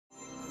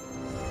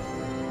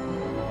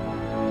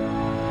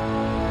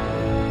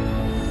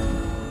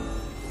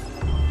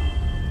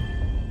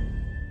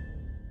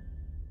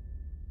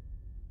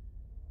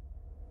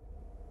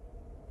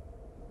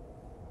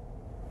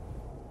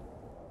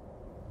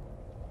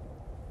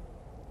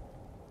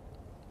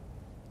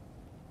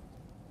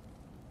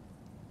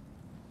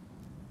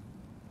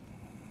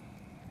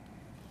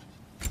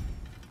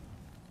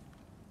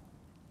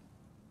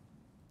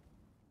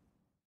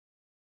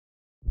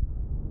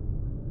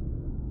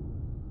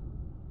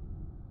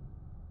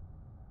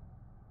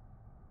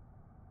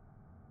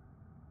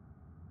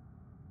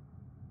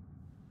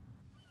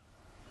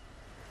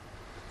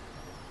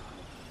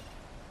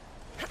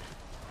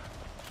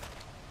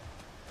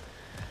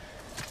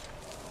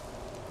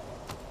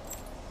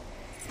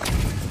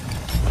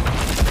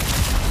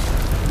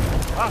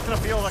After the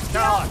field of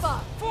Caliph.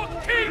 For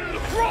King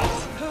Rock!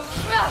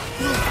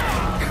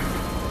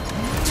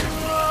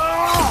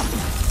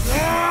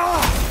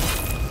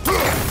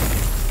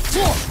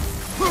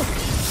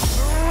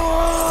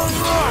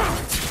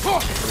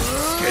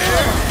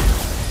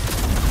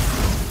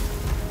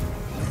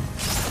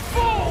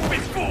 Fall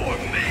before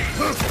me!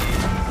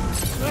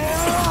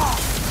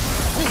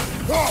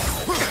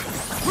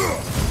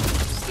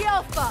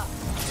 Alpha!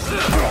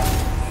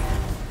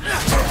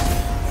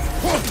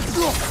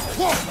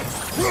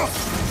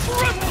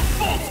 Tremble,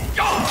 false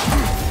god!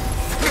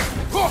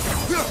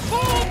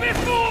 Fall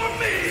before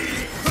me!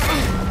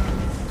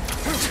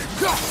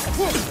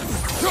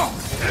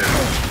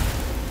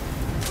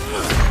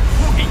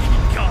 Weak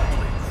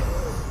godling!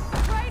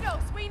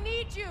 Kratos, we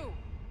need you!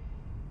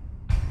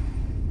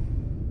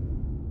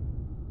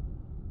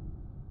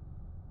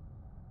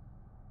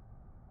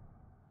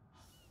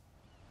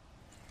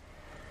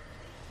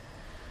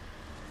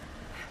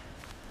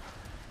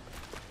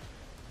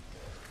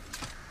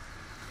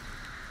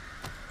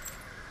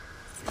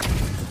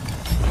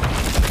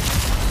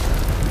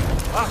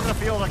 After the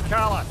field of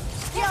Caliph.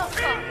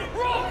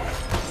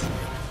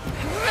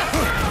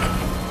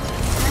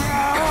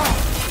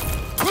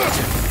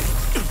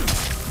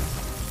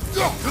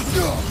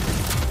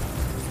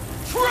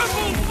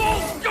 Tremble,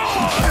 false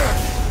god!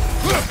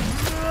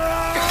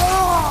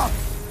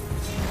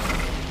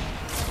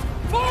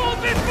 Fall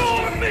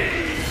before me!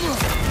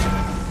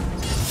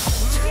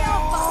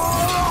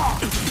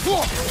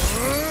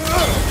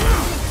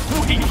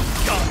 Weak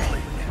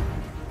godling!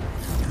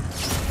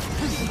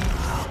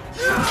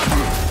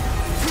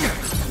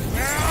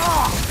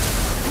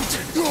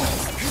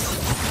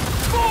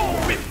 Fall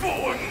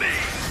before me!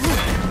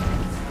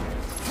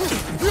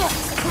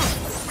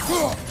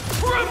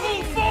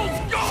 Tremble, false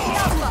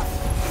god!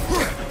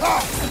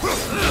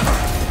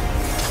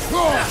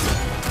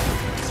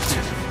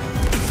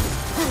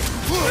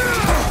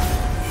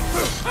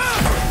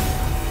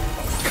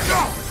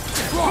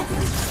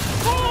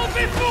 Fall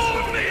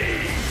before me!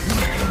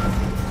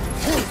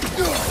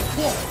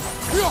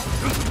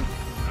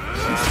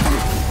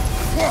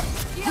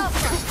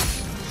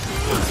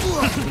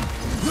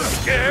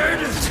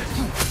 Scared?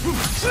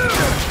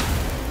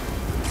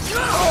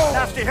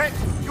 Nasty hit.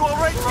 You all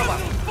right, brother?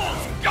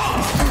 False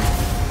god!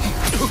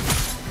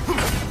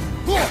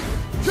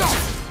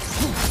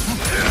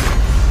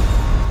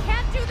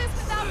 Can't do this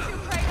without you,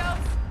 Kratos!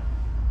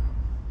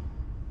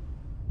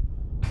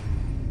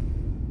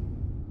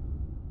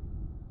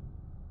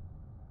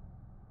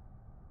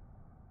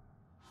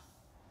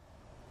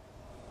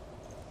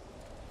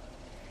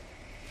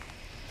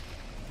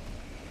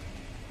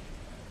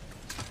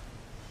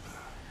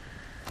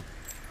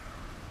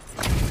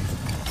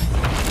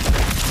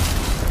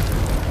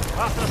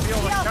 After the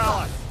field of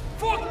Caliph.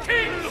 For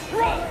King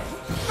Rock!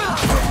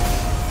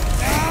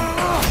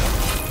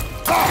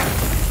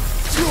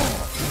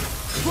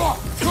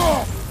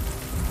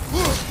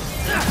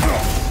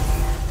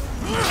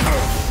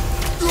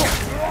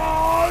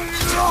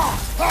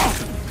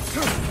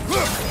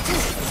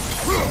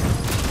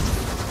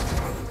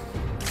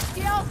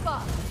 Alpha!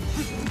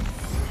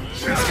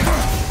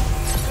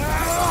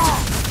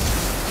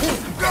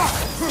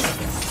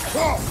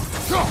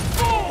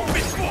 Fall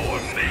before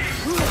me!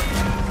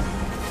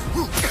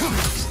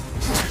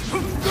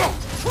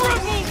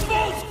 Tremble,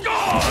 false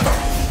god!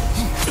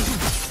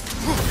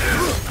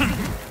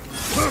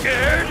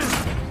 Scared?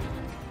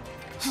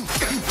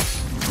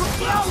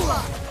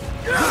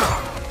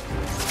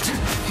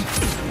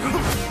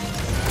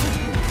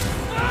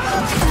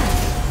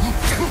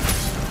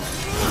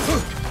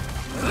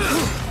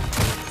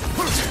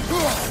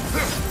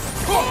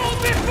 Fall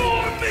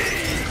before me!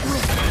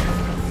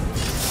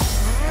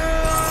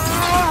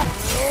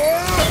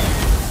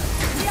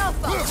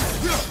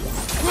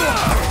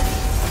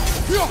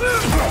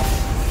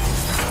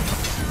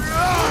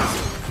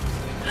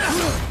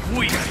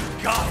 Weak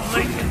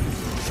godling!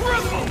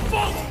 Tremble,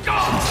 false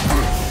god!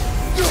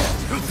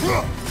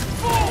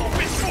 Fall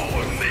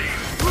before me!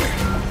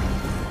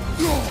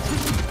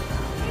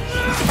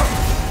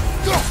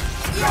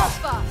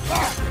 Alpha!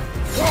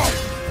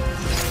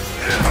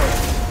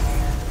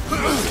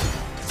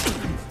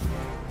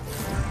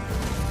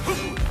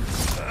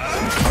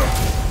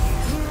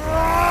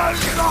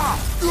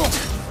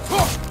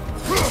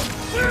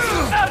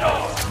 Shadow!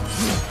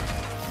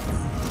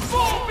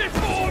 Fall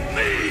before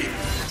me!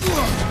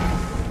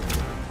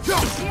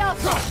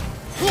 Alpha!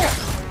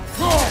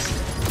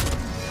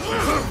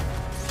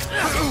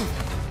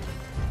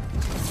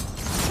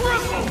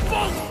 Tremble,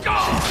 false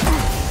god!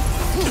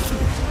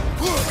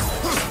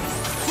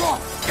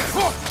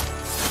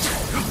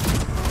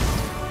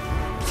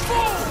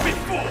 Fall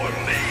before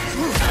me!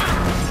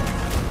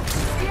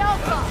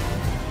 Alpha!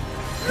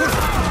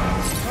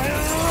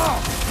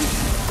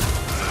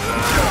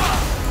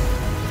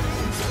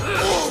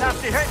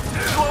 Nasty hit.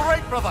 You all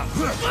right, brother?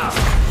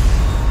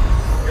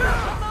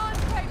 Come on,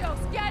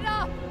 Kratos, get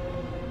up!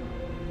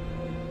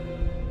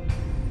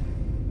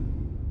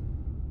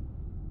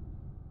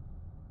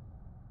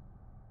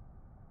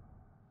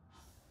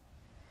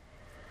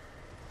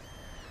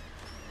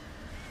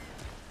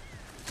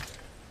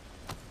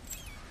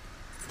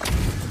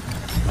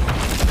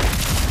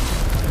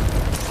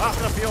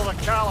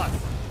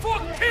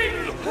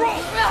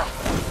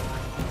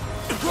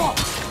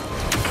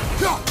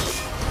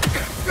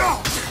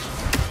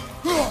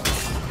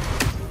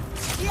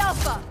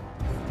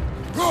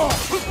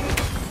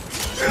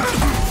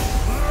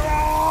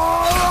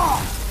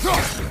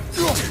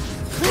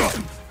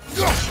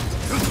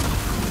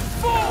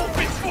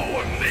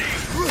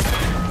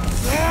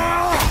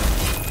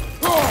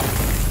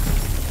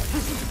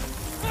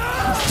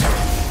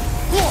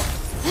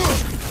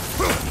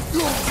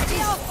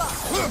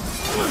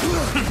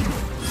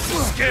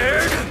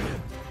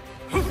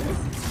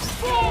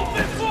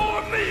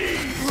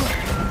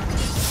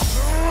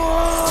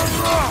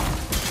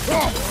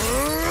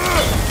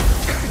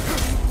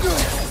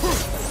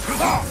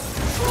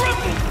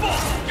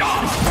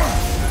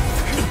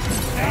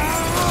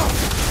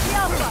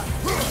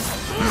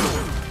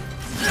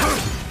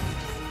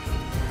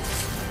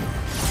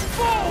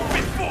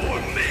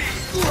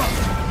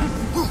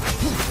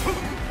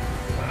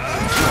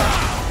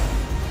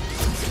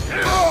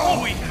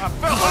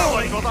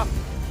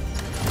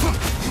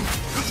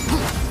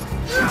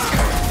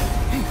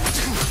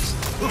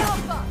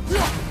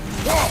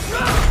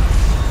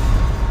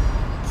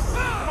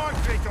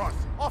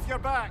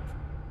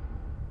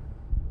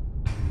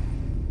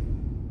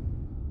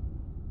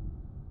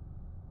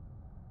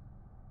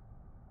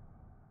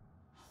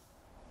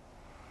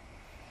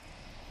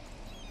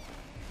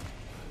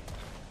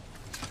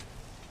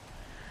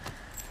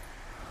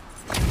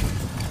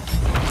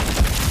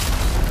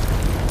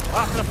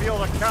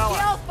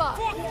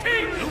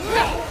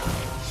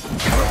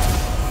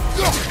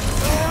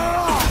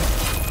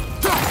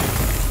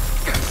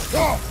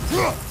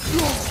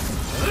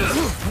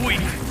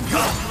 Weak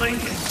godling!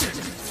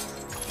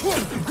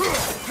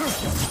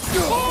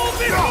 Fall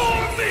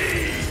before me!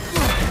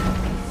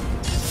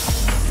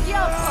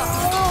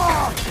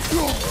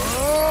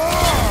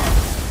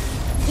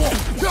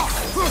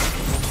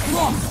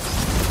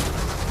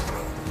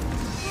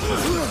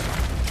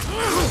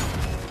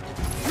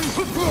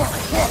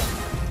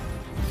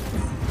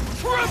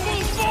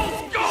 Triple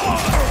Bolt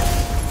Guard!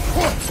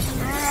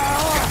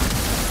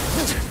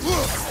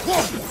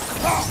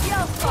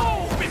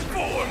 Fall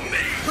before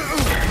me!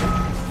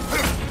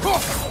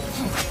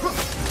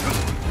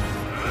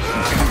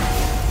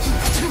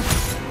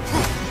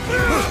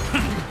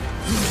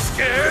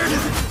 Scared?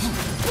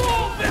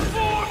 Fall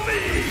before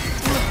me!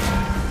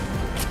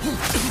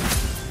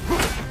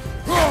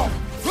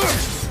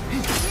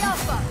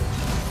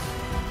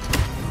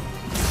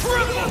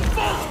 Triple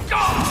Bolt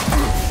Guard!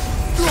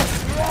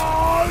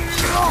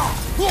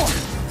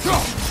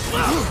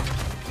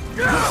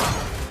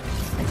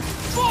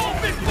 Fall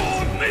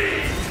before me!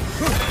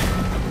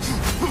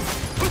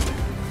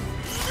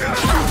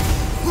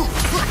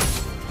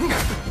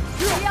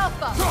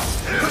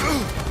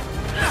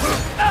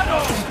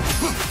 Shadow!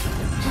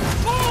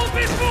 Fall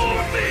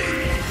before me!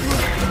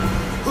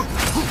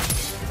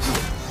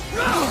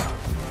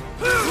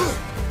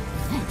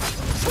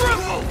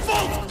 Triple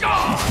Bolt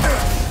Guard!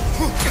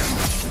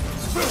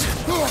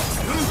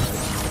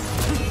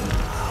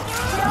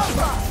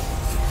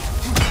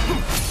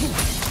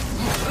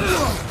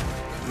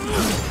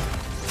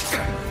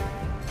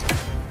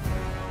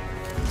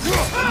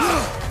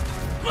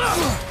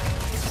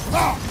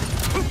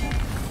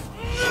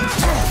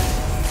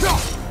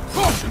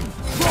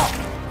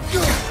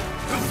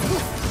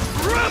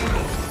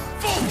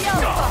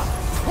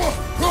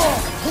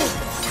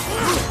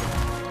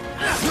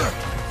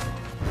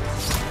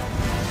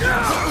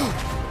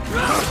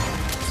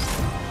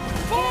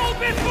 Fall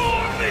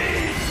before me!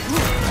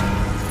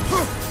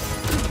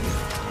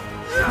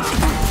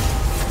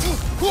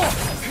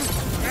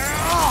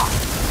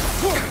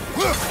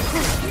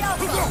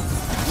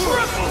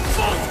 Triple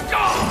Bolt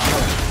Guard!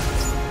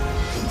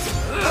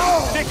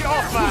 Take it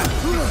off, man!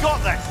 We've got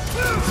this!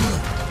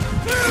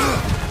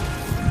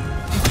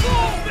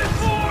 Fall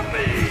before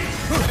me!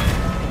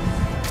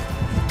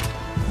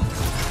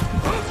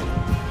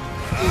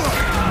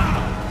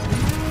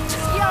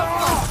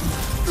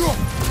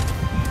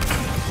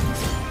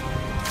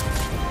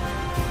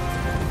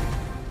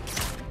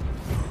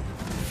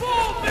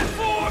 Fall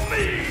before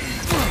me!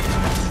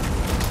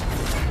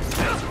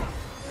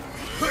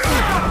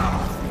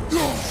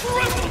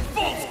 Triple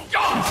Bolt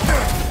Guard!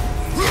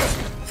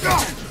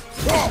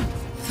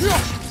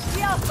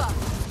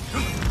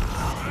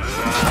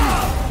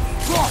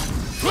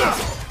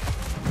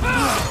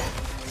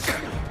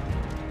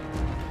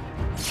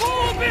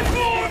 Fall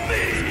before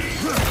me!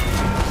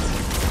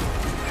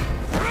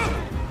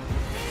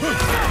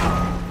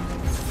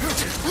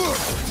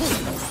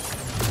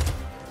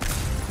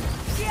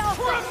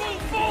 Triple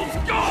Bolt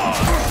Guard!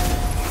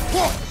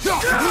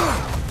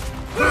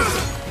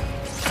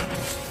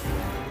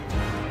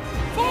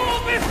 Fall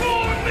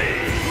before me!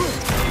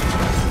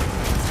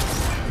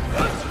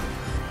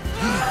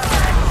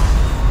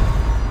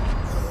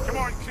 Come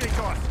on,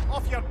 Kratos!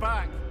 Off your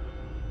back!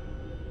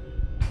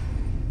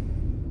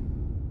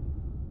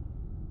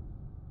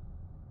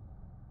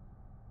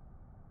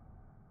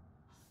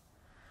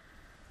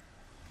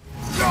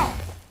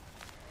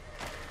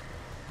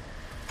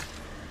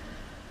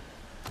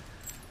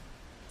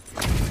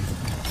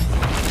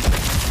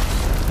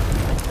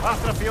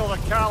 After feel the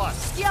callus!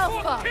 King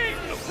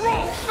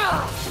Rome!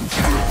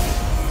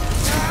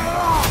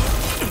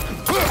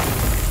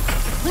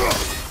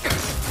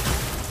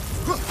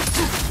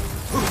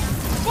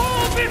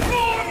 Fall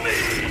before me!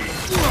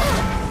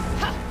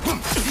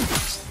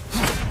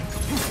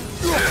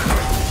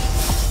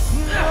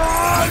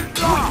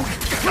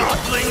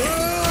 Godling!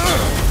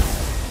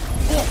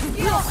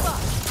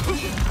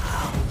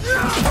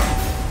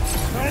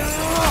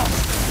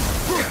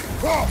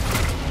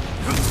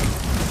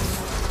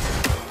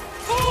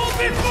 Fall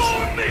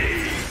before me!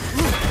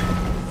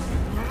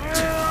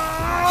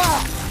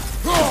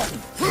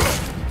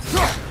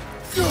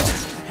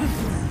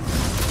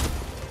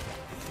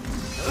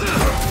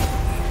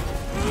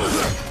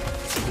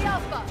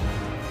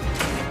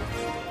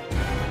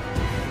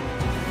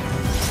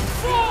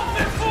 Fall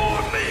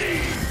before me!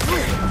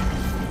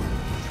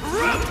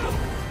 Triple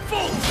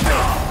Bolt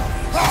Guard!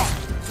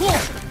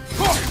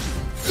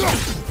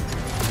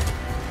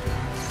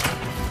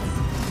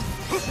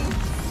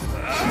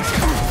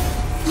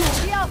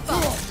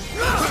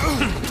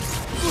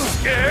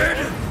 Scared?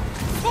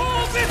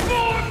 Fall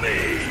before me!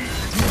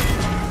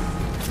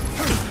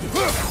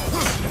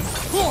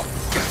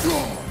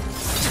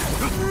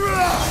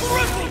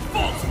 Triple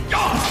Bolt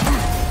Guard!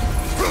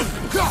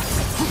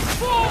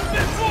 Fall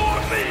before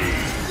me!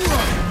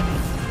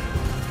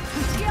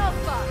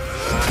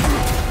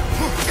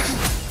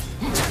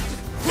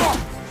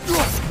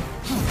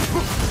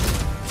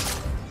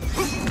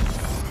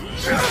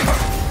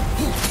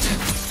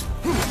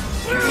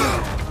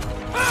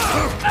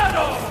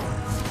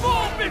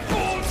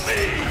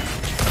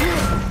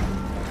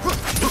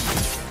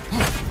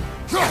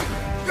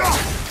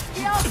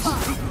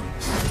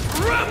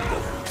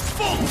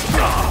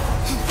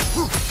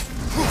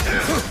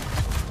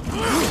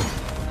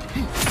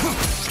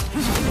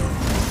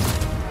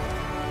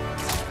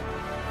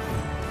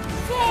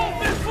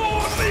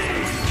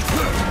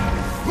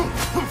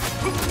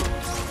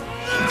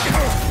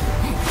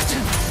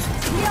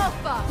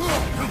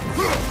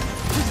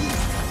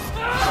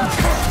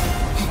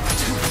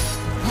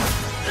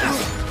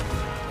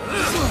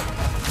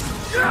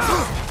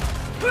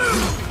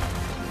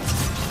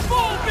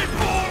 Fall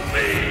before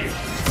me!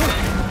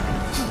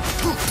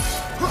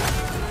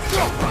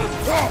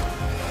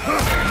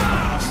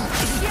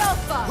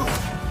 Alpha!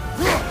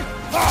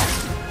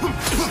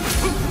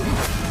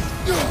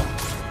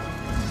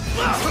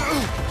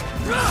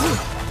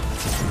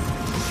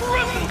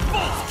 Triple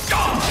false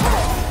god!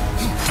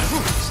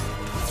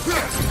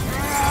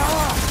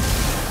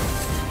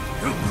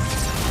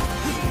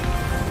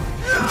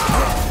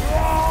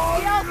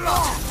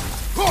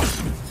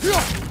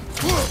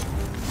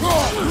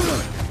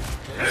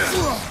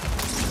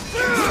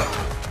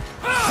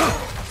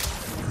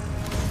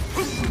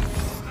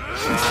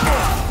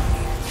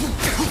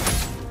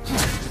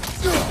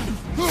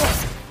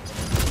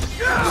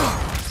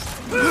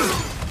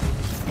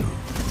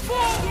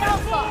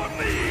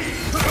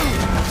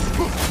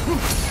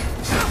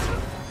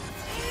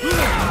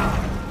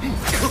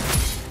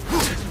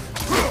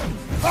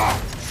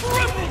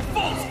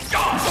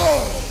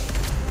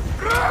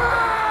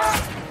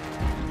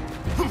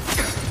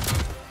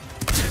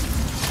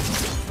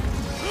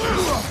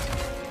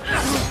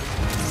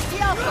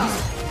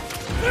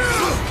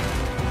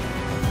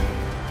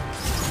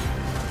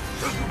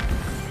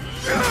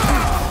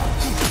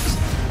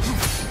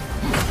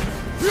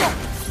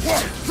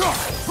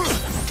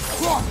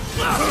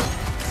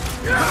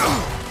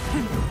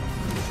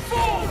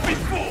 Fall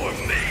before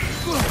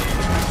me!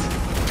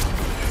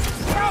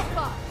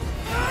 Alpha!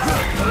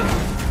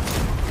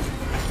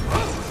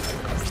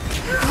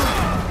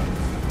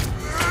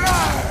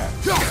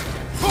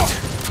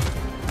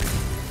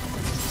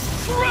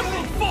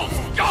 Triple false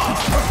god!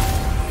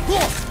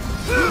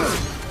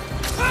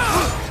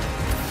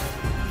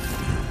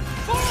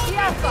 Fall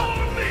before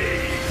me!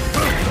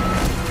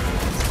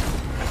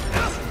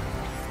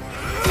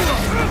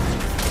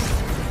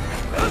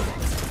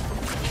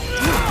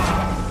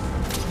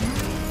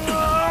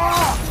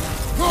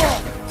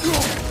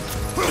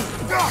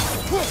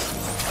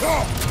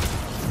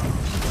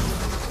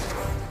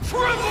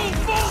 Triple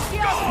false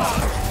god!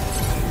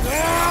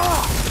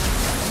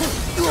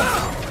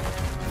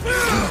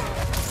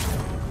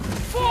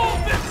 Fall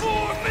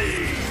before me!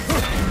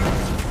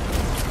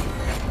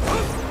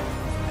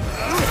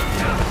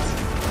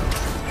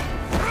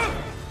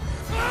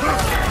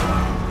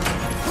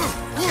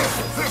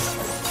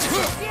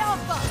 The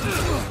Alpha!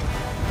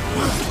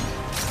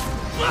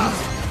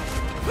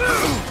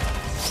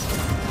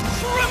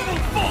 Triple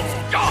false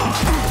god!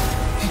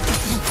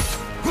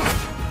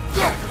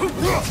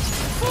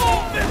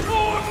 Fall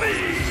before me!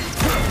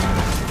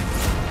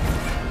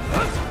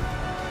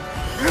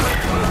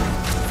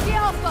 The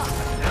Alpha!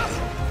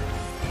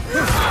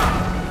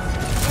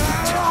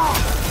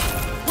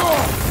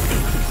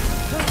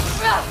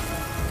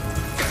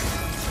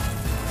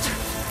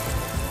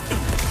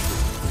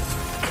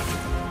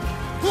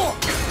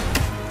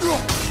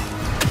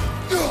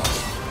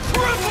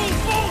 Triple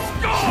false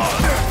god!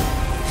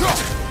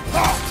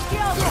 The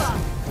Alpha!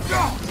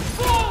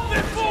 Fall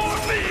before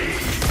me!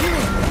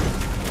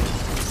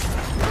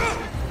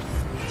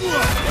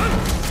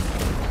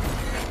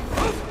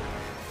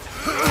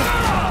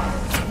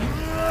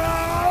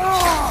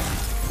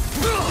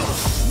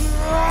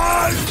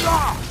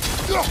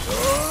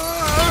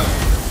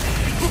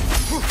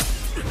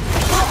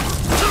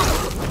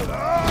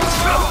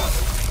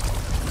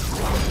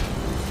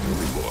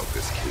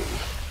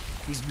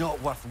 He's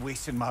not worth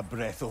wasting my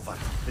breath over.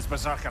 His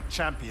Berserker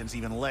champions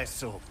even less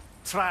so.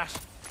 Trash.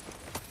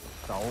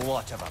 A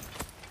lot of them.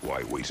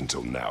 Why wait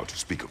until now to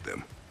speak of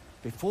them?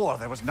 Before,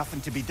 there was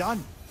nothing to be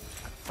done.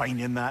 But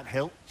finding that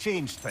hilt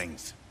changed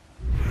things.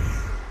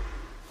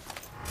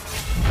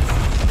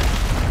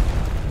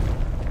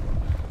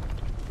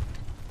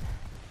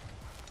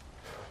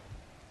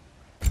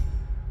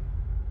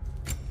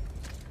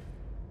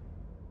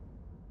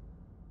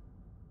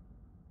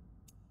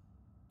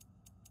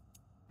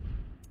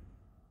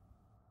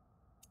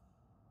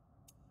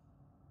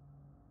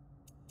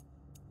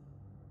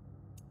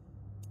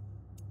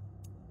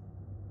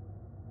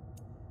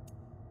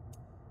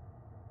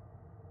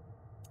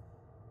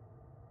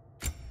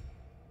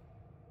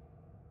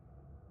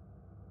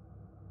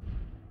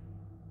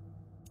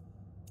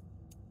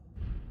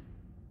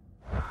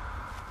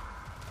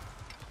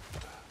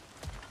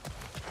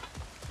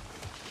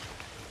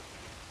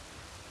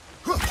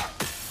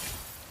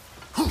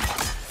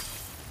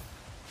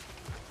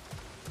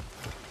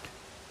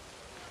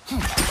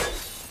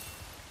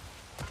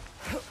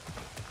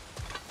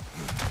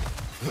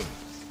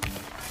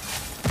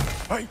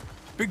 Hey,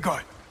 big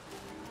guy.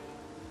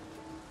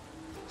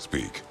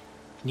 Speak.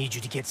 Need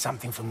you to get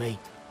something for me.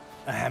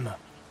 A hammer.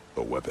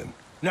 A weapon.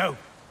 No.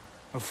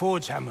 A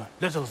forge hammer.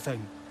 Little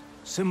thing.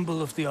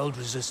 Symbol of the old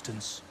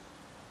resistance.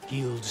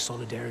 Guild,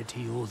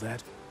 solidarity, all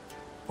that.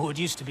 Or it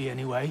used to be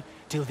anyway,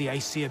 till the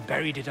Aesir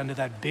buried it under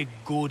that big,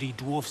 gaudy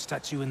dwarf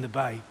statue in the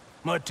bay.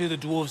 Might do the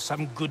dwarves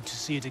some good to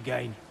see it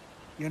again.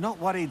 You're not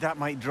worried that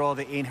might draw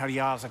the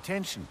Einherjar's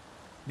attention?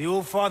 The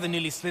old father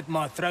nearly slit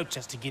my throat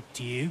just to get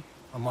to you.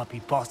 I might be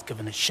past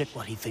giving a shit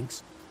what he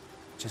thinks.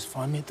 Just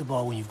find me at the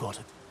bar when you've got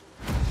it.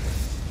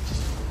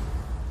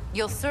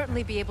 You'll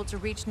certainly be able to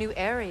reach new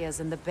areas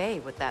in the bay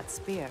with that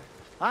spear.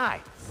 Aye.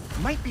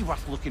 Might be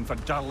worth looking for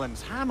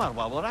Durlin's hammer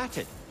while we're at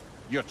it.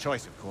 Your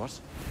choice, of course.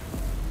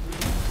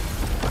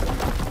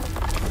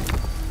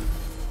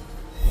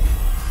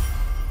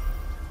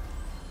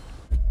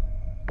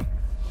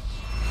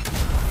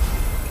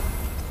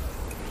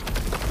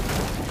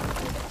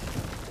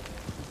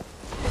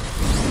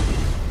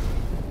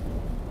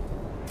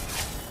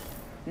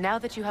 Now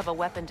that you have a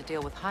weapon to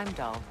deal with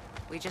Heimdall,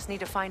 we just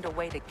need to find a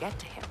way to get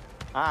to him.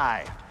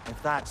 Aye,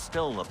 if that's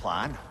still the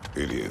plan.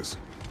 It is.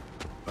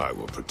 I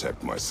will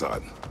protect my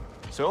son.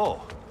 So,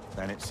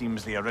 then it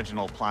seems the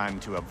original plan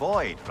to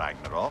avoid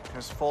Ragnarok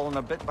has fallen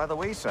a bit by the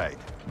wayside.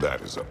 That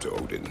is up to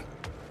Odin.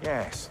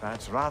 Yes,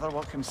 that's rather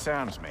what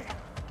concerns me.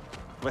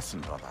 Listen,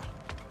 brother.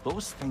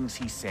 Those things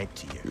he said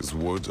to you... His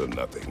words are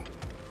nothing.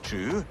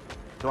 True,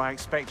 though I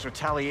expect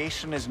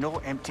retaliation is no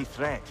empty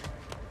threat.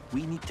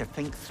 We need to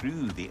think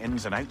through the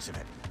ins and outs of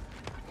it.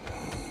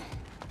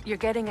 You're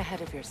getting ahead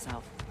of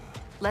yourself.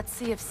 Let's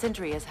see if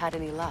Sindri has had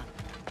any luck.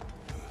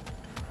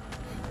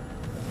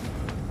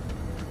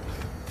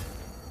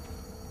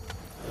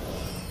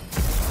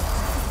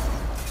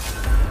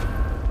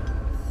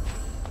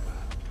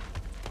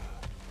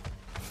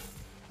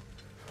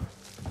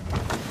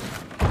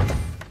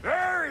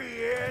 There he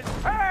is!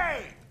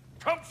 Hey!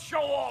 Come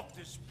show off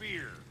the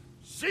spear.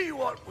 See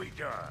what we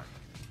done.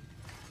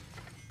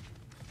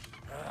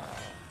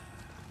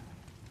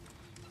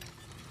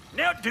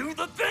 Now do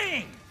the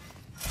thing!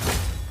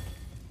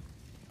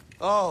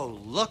 Oh,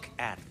 look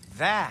at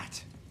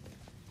that!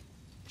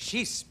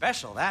 She's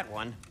special, that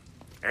one.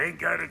 Ain't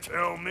gotta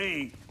tell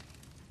me.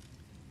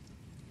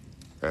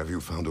 Have you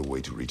found a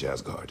way to reach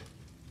Asgard?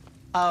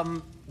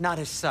 Not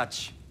as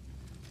such.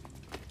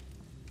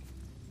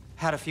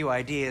 Had a few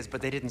ideas,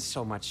 but they didn't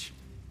so much...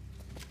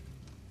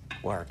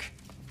 work.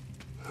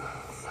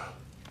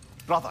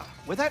 Brother,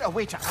 without a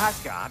way to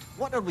Asgard,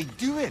 what are we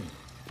doing?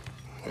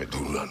 I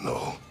do not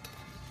know.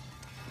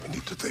 I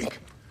need to think.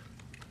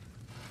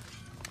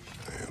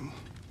 I am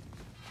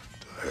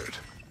tired.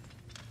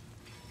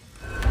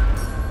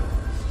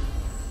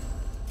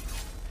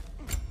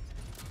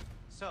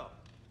 So,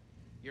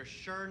 you're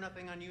sure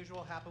nothing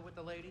unusual happened with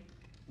the lady?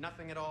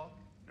 Nothing at all?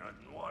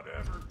 Nothing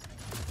whatever.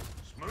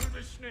 Smooth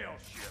as snail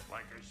shit,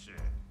 like I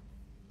said.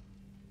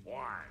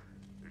 Why?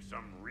 There's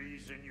some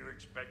reason you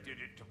expected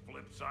it to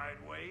flip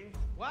sideways?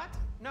 What?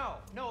 No,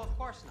 of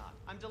course not.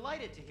 I'm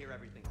delighted to hear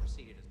everything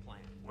proceeded as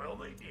planned. Well,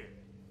 they did.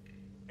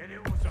 And it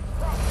was a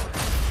proper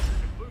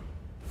to boot.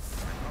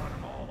 I taught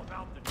them all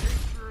about the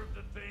nature of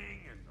the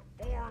thing and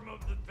the form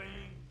of the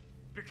thing.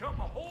 Become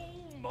a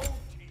whole motif.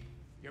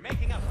 You're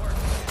making up words.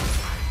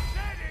 I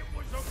said it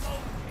was a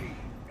motif,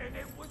 and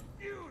it was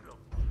beautiful.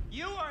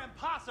 You are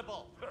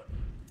impossible!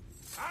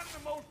 I'm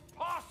the most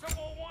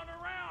possible one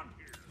around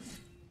here.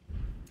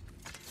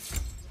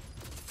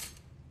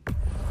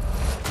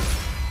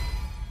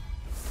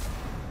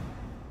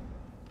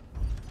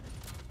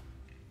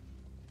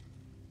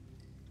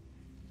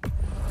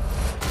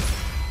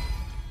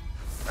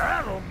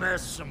 That'll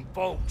mess some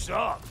folks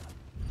up.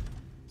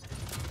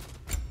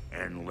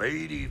 And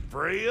Lady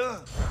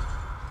Freya?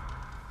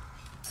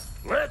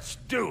 Let's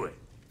do it.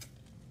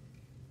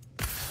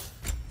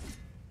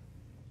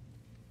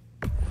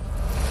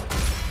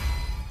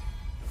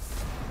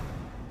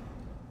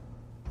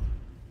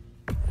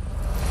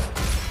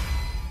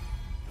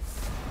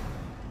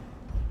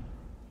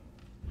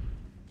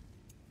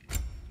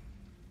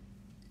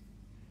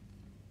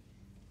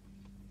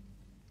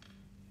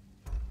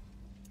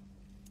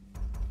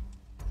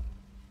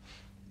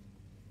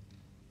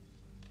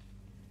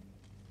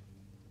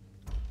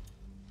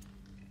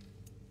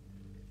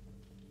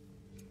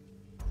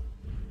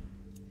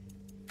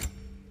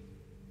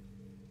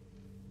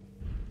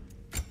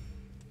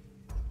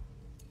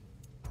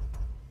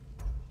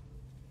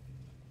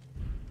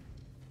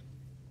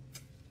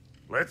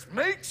 Let's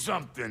make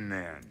something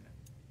then.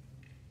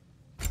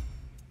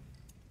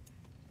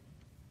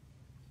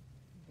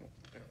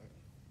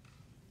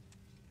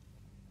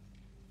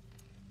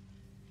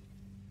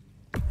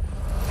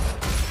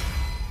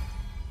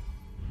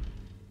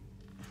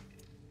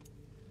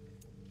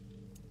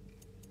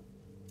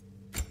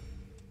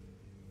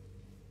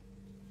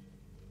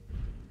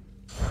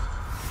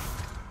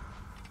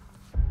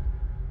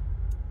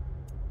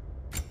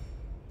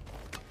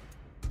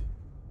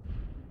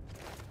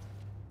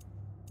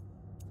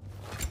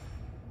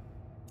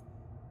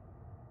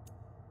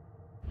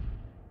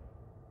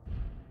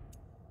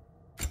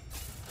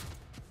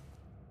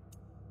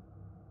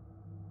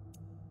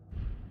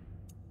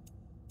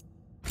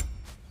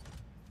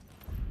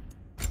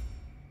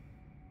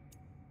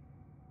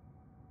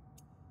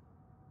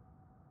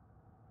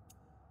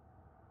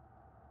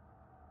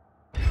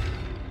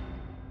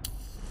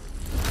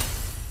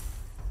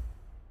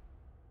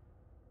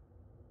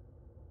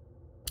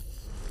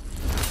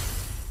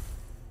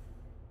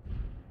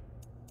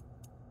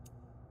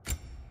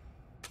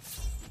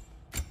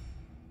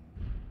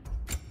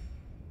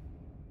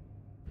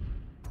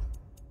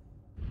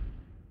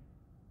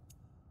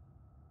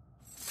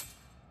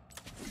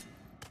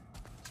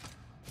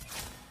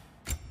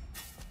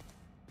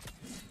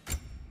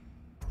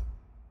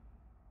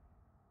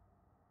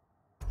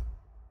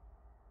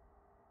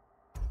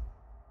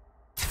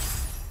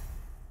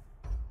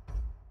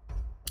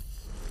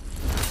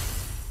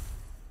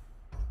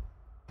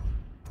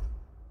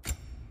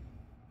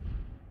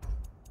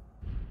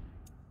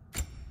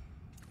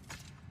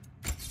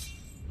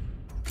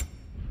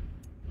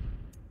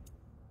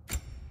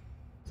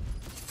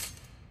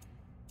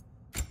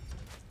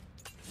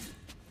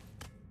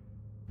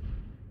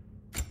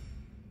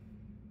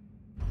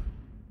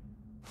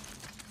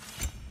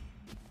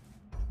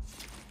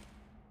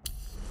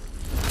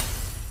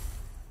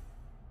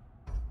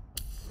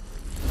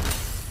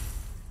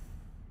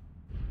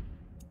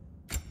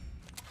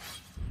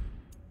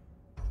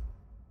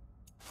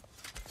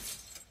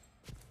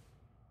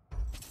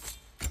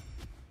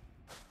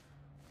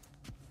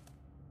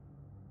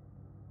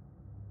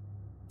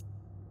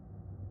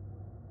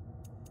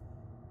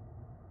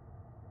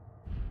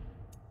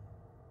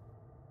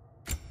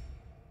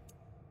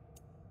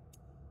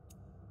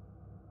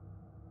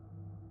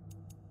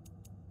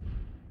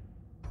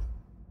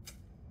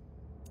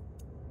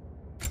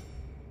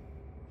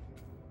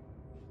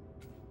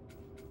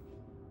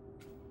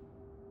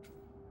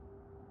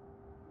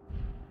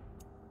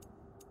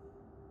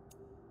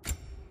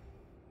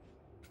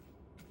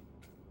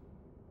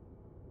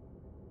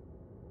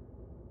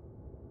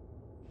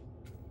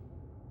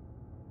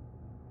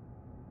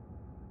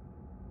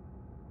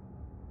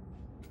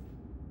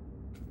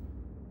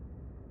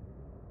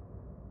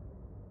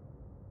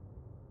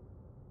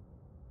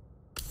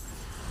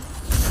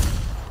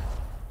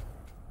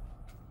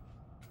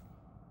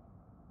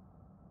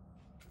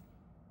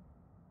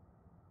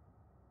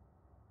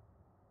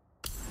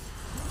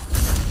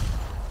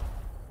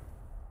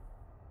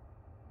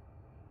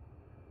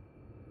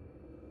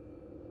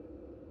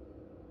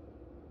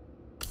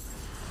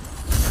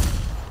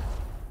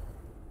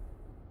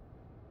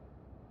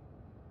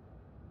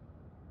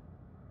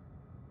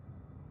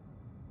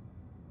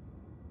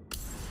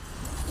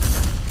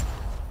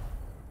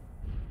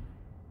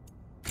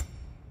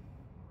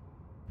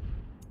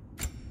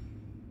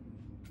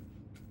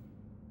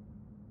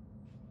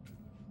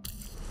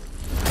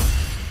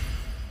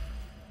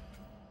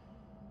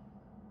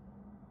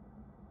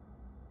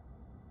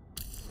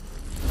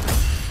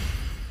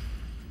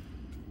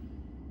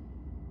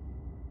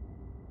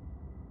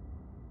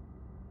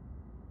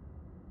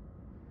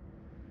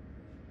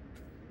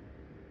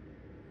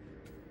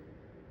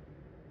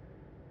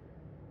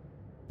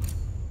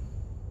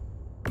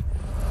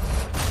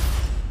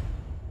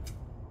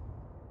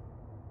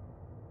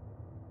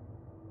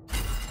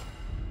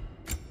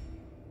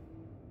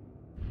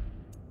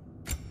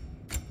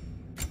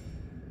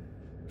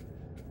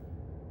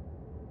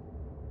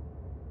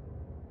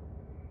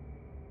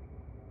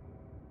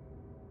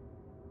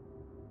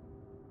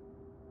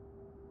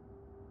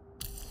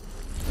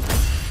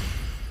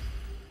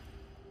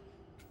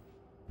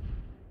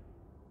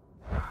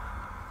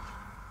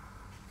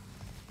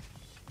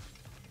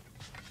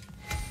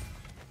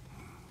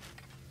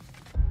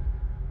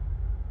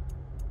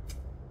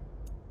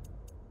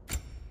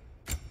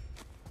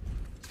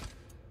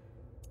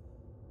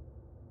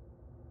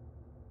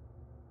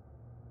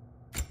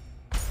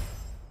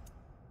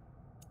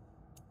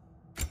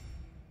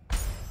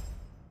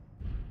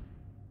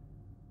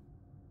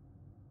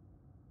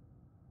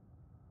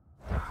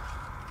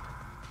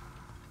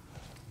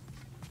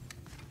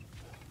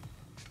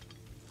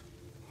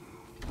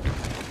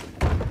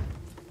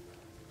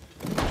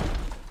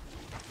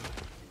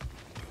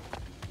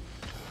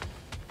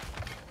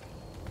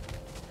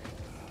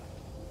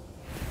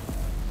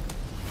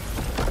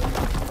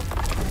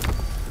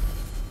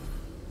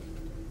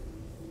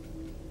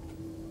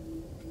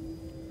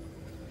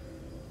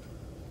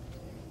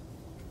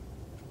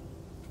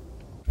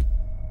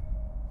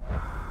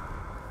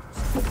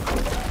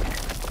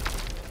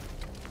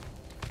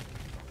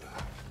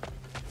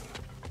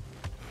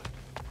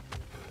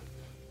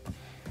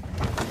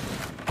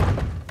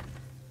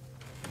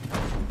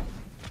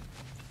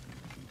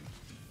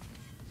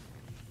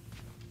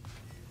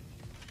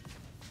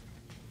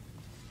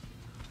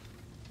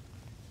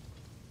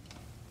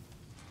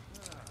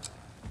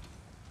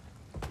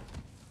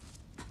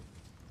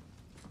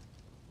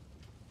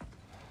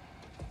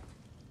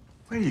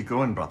 Where are you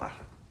going, brother?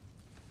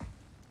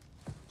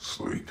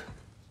 Sleep.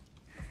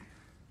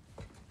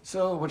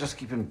 So we're just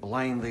keeping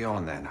blindly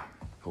on then,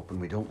 hoping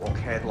we don't walk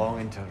headlong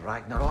into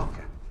Ragnarok.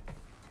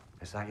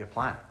 Is that your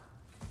plan?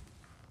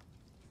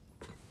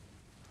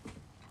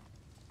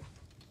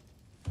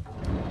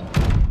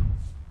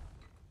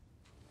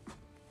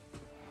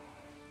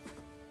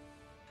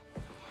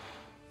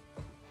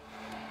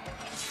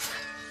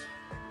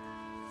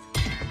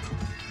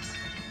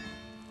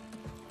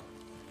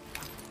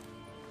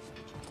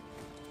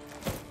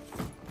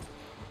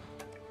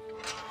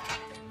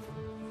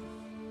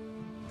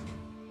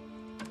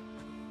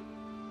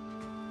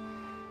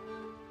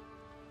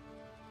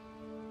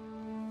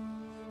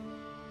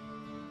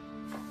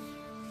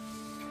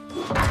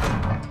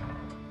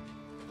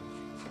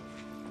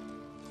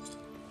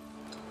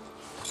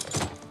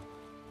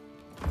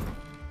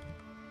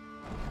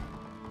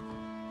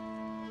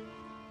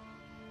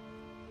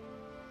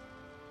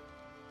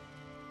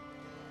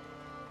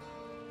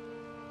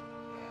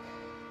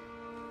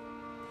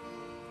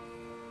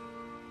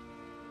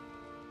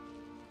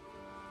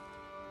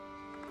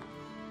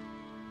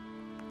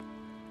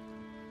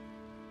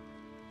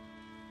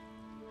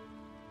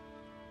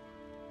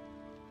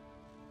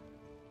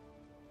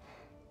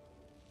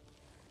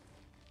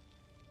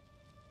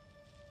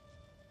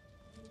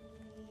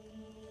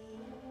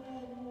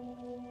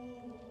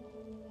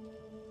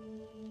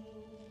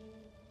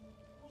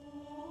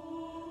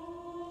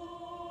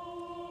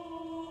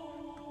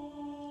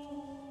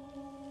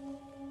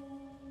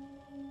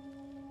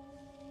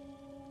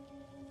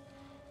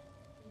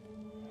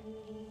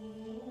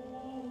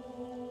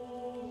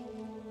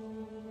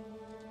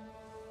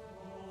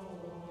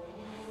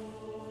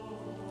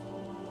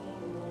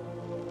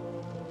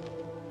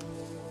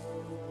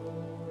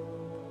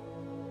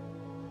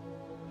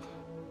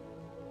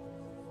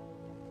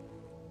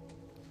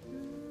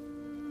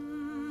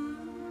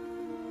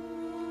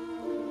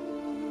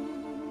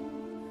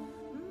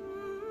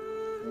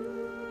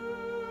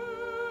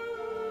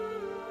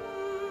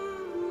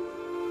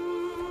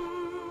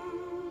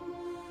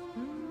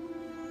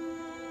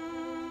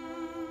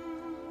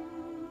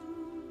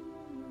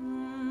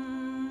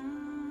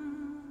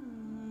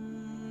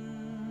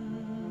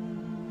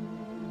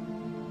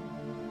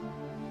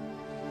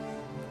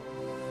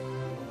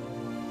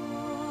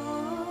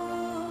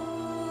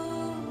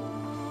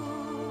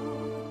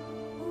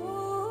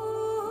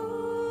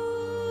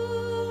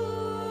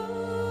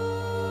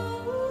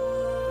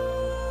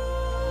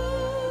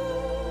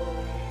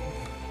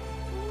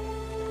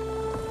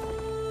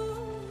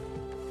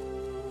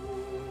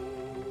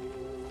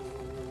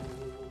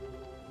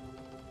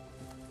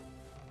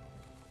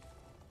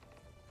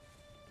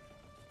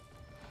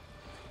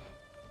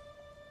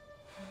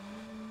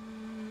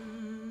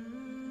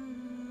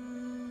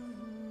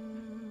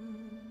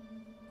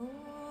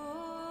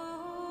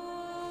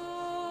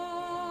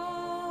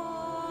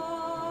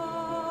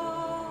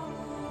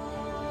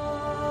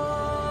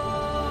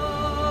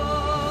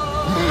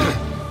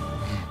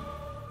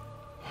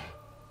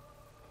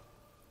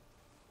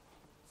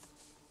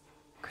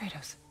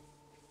 Kratos.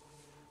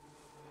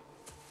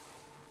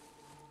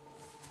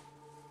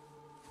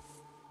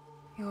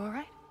 You all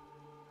right?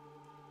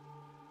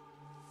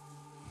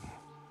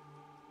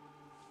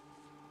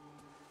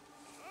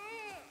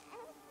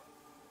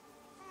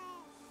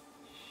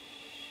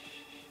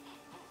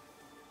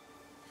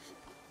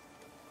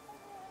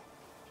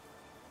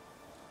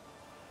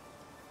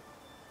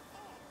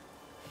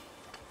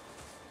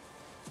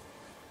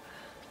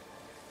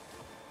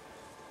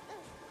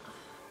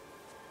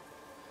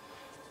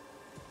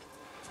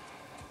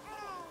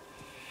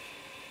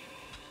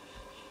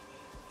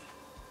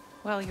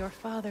 Well, your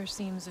father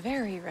seems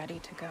very ready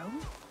to go.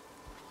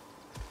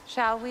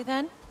 Shall we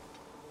then?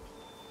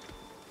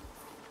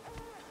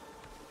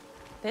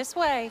 This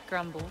way,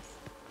 Grumbles.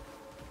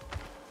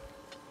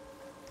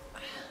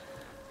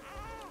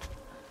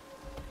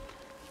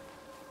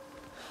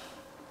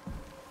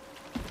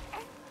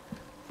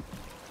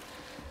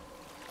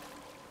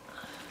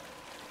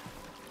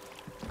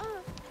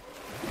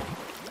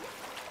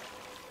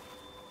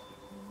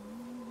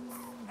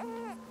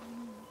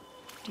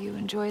 Do you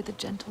enjoy the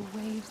gentle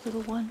waves,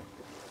 little one?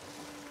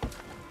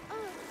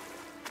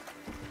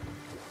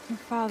 Your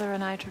father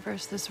and I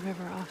traverse this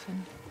river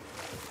often.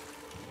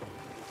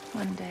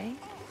 One day,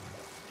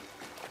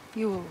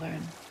 you will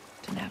learn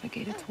to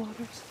navigate its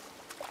waters.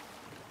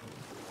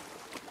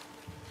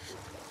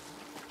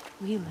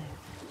 We live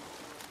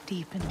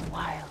deep in the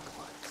wild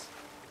woods.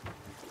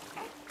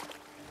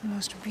 The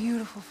most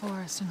beautiful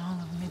forest in all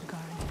of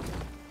Midgard.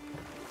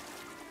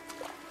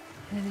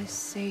 And it is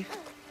safe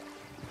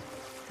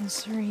and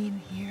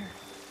serene here.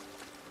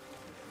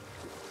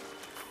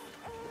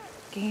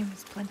 Game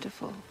is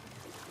plentiful,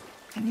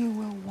 and you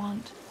will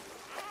want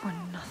for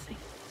nothing.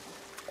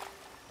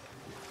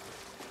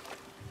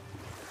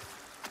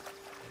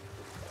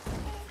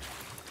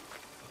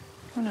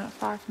 We're not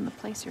far from the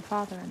place your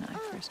father and I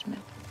first met.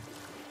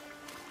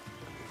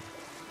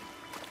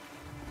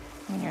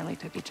 We nearly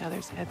took each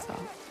other's heads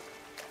off.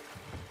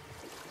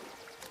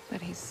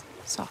 But he's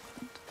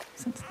softened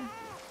since then.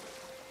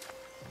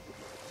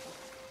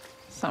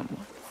 Somewhat.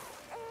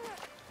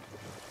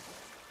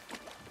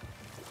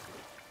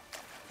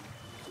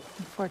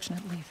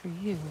 Unfortunately for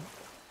you,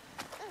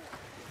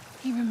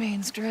 he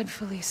remains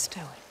dreadfully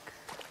stoic.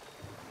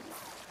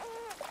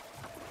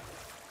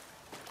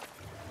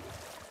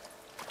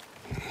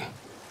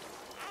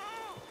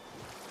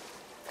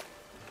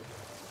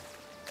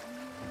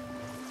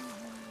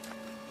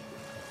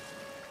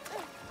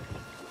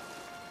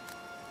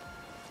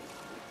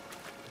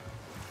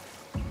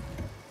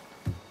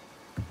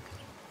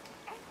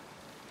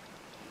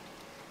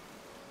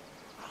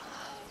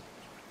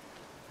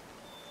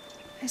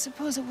 I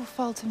suppose it will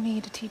fall to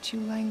me to teach you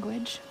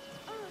language.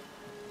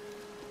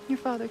 Your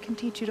father can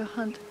teach you to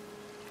hunt.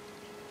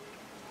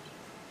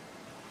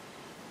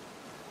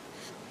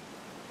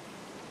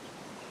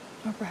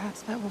 Or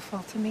perhaps that will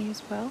fall to me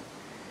as well,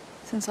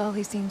 since all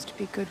he seems to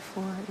be good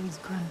for is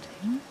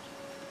grunting.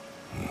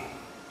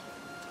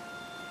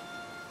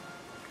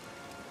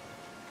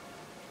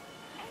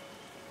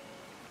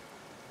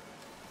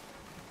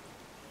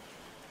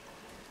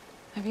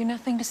 Have you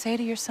nothing to say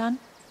to your son?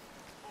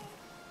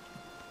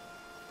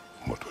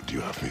 What would you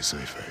have me say,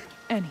 Faye?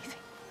 Anything.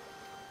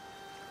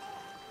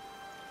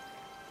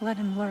 Let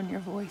him learn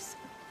your voice.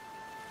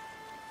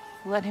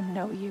 Let him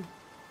know you.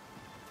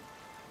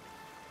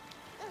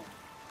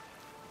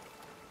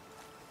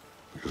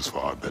 He is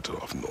far better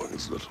off knowing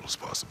as little as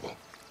possible.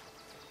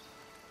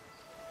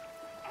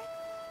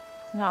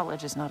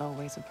 Knowledge is not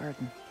always a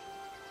burden.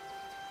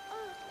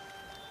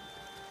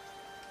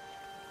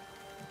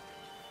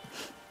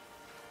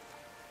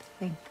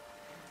 Think.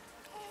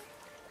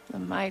 The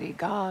mighty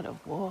god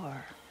of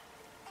war,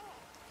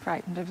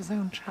 frightened of his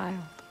own child.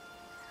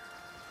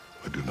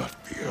 I do not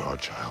fear our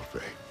child,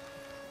 Faye.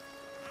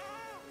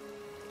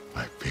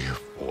 I fear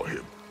for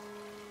him.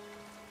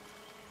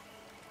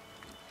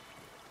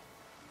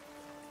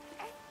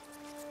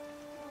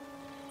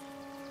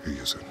 He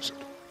is innocent.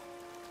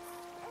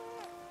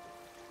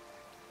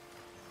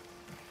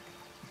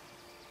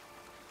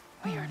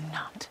 We are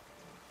not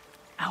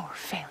our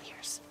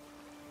failures.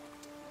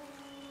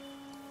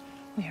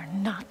 We are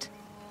not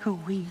who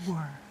we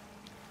were.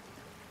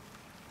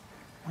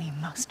 We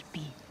must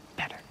be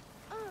better.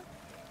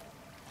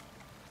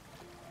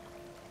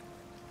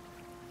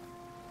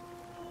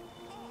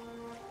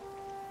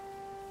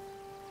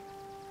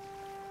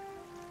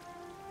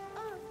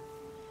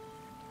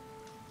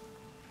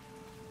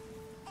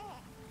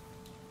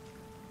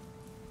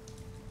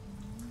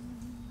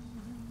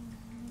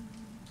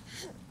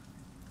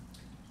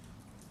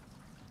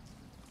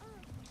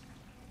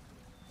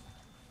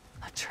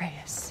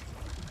 Atreus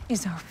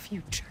is our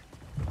future.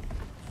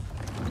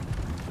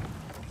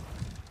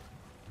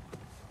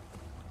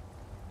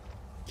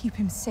 Keep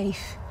him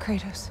safe,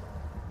 Kratos.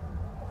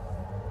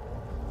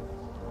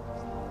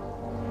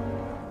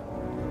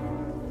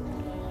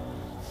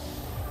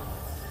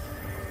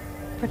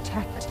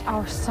 Protect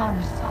our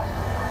son.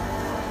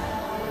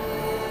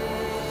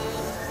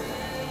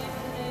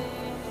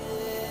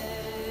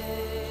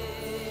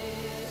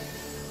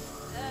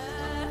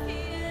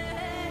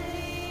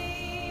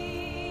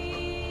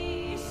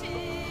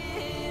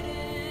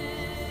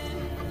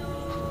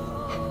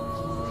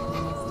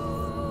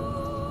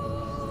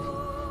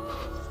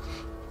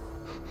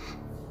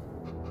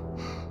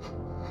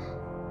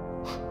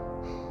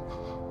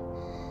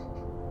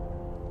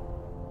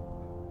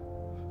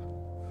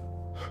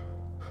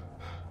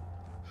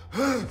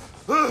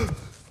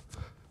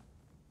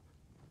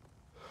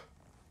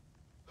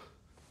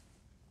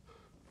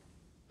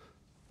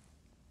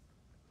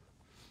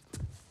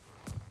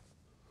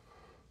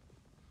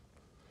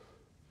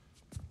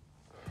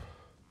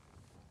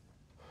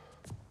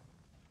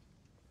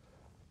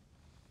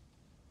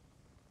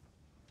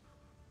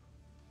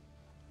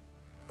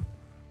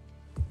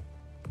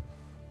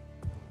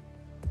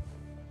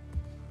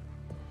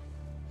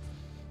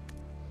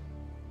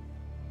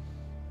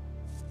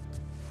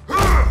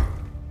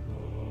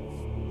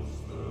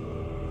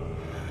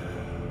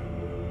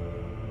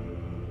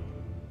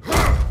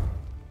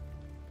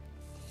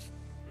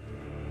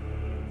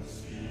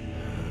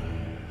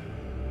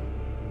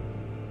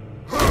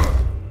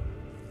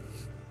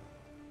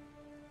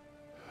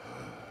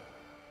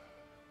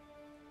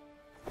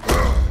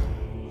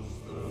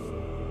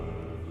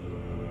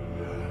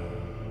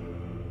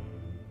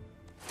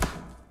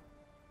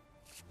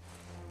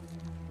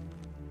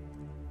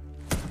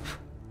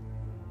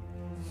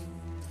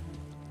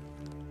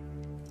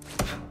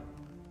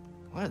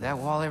 What did that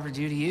wall ever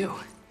do to you?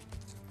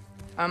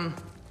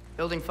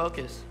 Building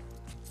focus.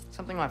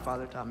 Something my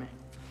father taught me.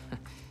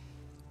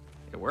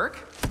 It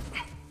work?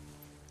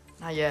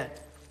 Not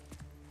yet.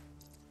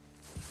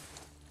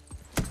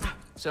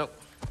 So,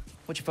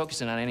 what you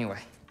focusing on anyway?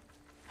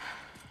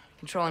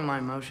 Controlling my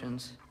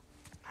emotions.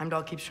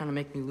 Heimdall keeps trying to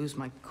make me lose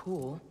my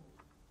cool.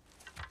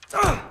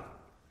 I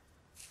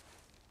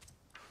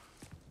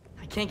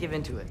can't give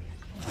into it.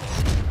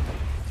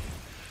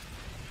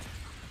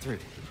 Through.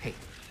 Hey,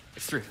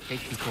 it's through. Hey,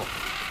 be cool.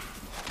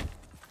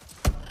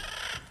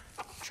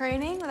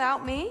 Training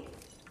without me?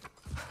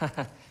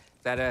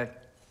 That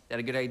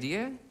a good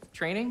idea?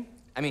 Training?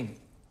 I mean,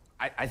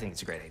 I think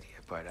it's a great idea,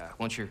 but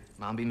won't your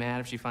mom be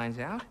mad if she finds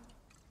out?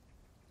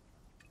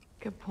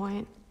 Good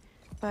point.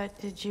 But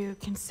did you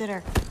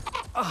consider...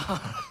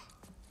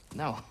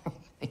 No,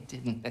 it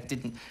didn't. That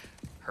didn't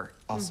hurt,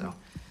 also.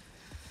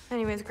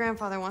 Anyways,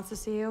 grandfather wants to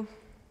see you.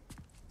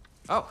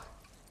 Oh,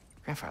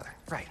 grandfather.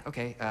 Right,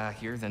 okay.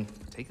 Here, then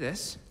take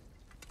this.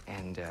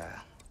 And,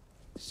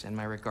 send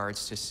my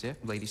regards to Sif,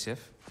 Lady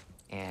Sif.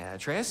 And,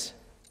 Tris?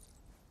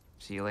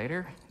 See you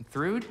later. And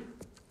Thrude?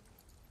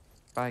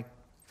 Bye,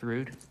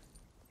 Thrude.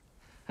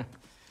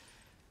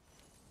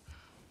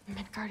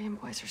 Midgardian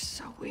boys are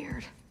so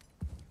weird.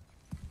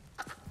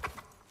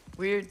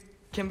 Weird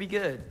can be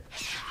good.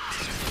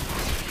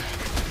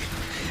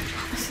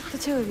 It's the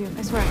two of you,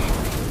 I swear.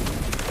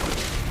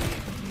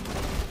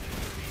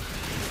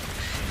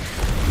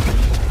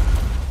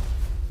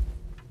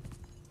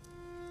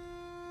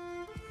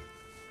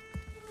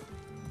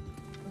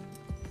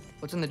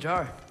 What's in the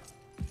jar?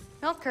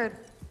 Milk curd,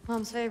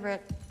 Mom's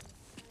favorite.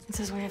 It's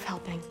his way of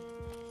helping.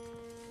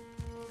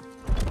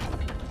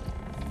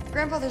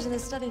 Grandfather's in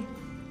his study.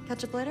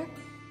 Catch up later?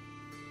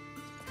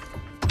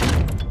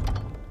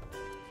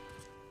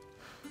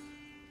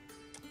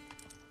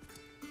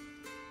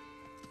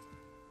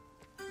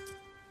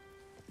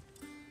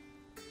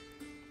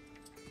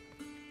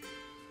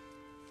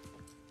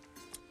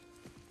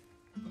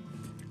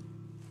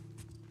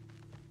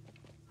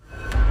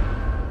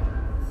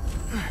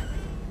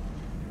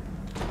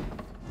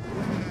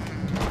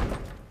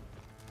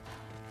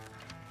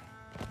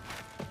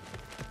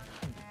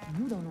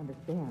 You don't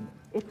understand.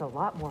 It's a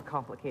lot more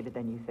complicated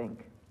than you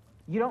think.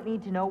 You don't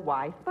need to know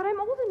why. But I'm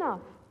old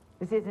enough.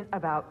 This isn't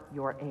about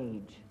your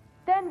age.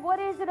 Then what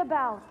is it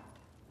about?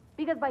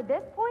 Because by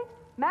this point,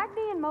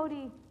 Magni and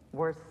Modi...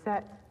 We're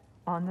set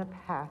on the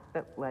path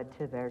that led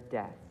to their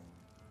deaths.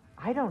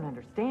 I don't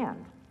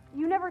understand.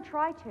 You never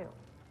try to.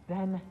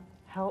 Then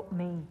help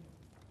me.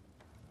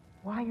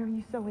 Why are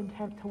you so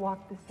intent to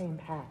walk the same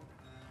path?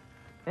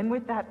 And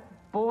with that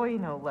boy,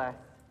 no less.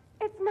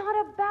 It's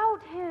not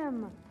about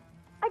him.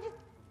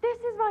 This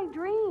is my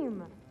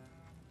dream.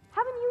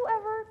 Haven't you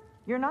ever...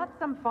 You're not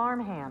some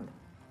farmhand.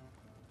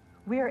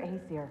 We're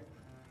Aesir.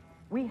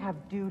 We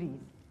have duties,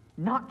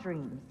 not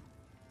dreams.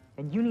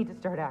 And you need to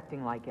start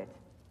acting like it.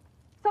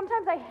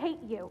 Sometimes I hate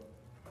you.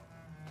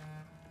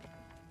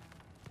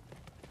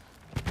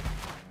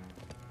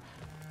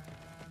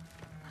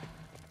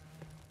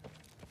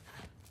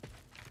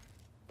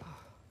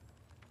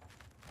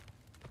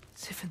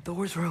 Sif and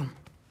Thor's room.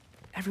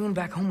 Everyone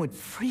back home would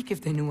freak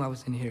if they knew I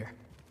was in here.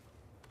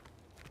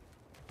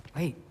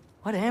 Wait,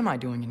 what am I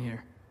doing in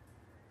here?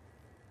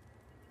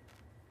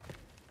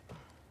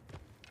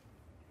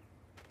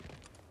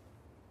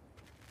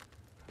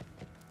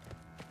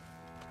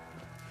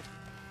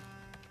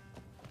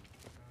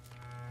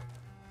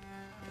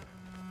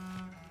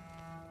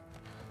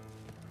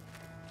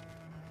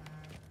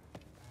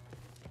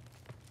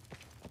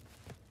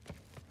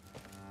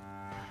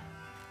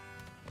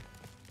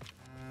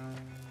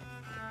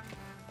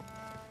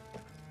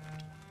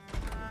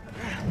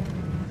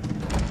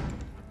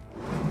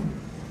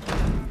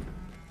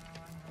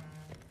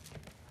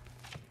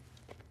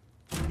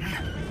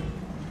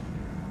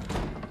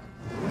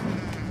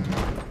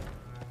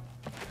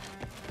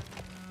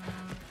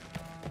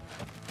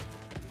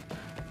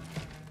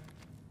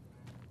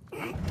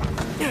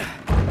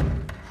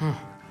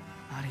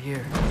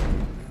 Here.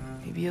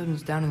 Maybe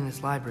Odin's down in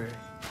this library.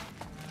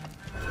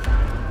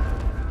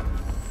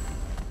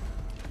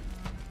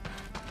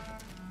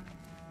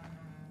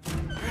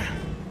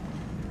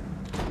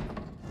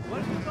 What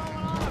are you going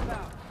on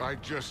about? I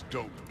just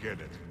don't get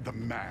it. The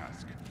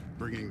mask.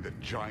 Bringing the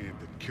giant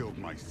that killed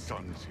my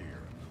sons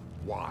here.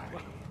 Why?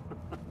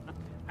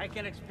 I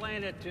can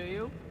explain it to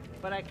you,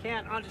 but I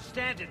can't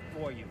understand it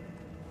for you.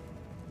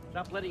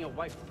 Stop letting your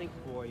wife think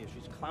for you.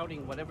 She's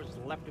clouding whatever's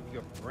left of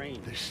your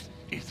brain. This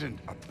isn't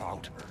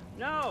about her.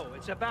 No,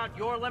 it's about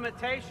your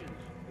limitations.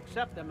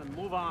 Accept them and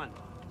move on.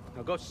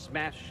 Now go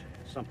smash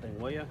something,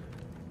 will you?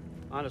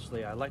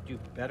 Honestly, I liked you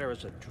better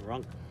as a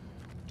drunk.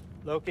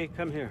 Loki,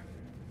 come here.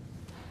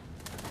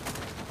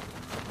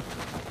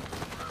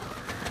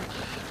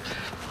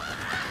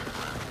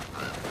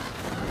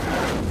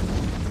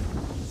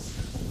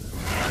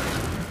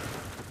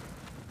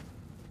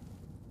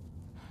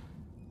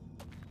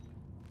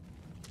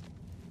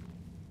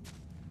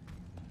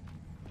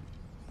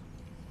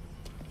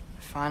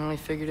 Finally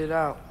figured it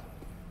out.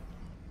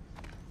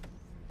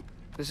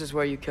 This is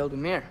where you killed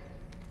Ymir,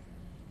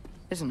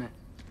 isn't it?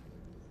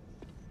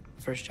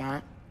 First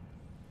giant.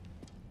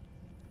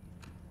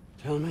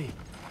 Tell me,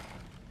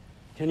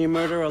 can you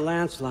murder a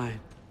landslide?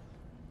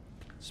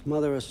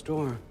 Smother a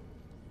storm?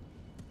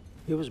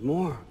 He was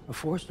more, a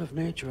force of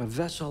nature, a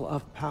vessel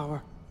of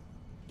power.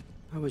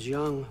 I was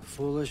young,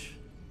 foolish,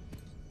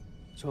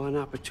 saw an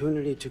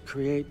opportunity to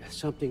create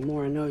something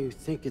more. I know you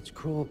think it's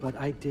cruel, but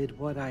I did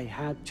what I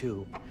had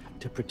to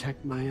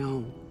protect my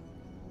own.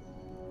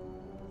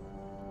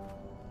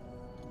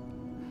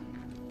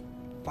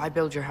 Why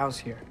build your house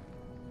here?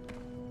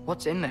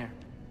 What's in there?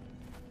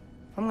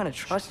 I'm gonna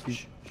trust you.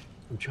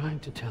 I'm trying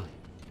to tell you.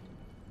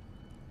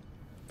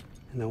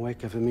 In the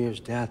wake of Amir's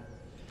death,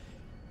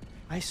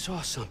 I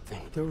saw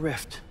something. The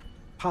rift.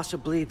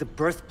 Possibly the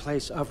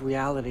birthplace of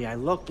reality. I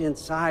looked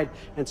inside,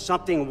 and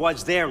something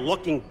was there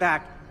looking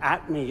back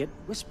at me. It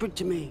whispered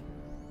to me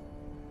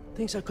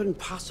things I couldn't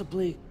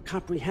possibly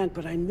comprehend,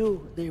 but I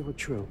knew they were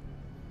true.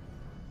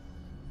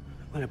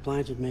 When it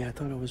blinded me, I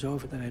thought it was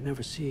over, that I'd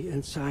never see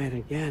inside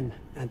again.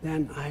 And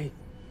then I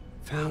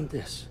found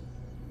this.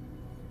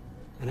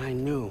 And I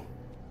knew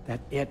that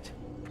it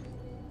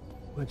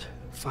would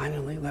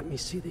finally let me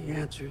see the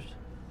answers.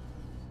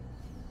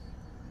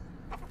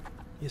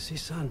 You see,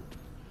 son,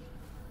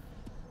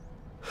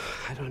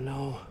 I don't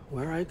know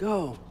where I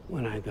go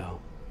when I go.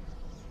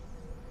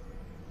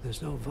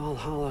 There's no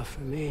Valhalla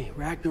for me.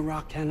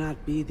 Ragnarok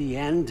cannot be the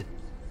end.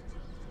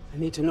 I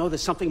need to know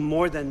there's something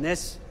more than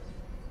this.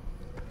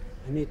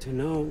 I need to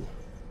know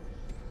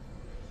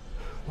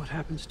what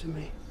happens to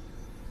me.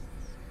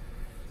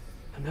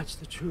 And that's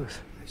the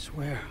truth, I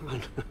swear,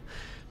 on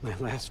my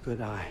last good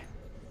eye.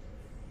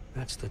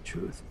 That's the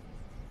truth.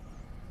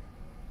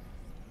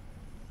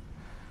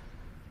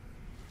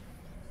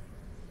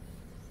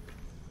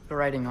 The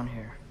writing on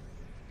here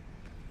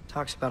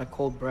talks about a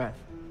cold breath.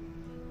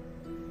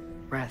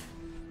 Breath.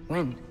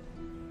 Wind.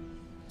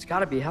 It's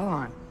gotta be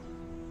Helheim.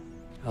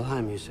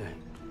 Helheim, you say?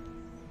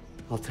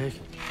 I'll take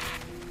it.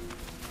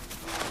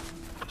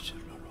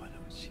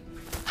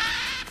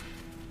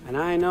 And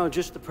I know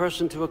just the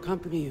person to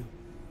accompany you.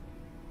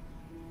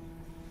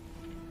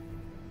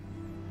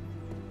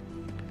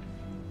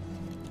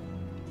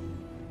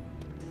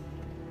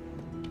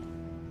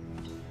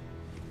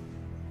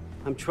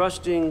 I'm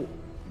trusting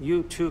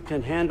you two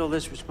can handle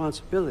this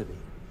responsibility.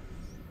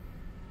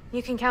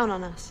 You can count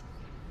on us.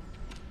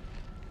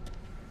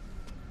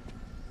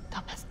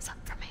 Don't mess this up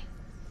for me.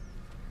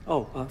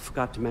 Oh,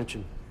 forgot to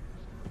mention,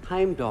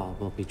 Heimdall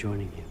will be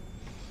joining you.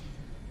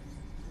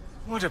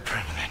 What a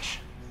privilege.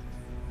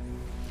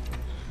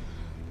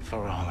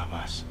 For all of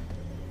us.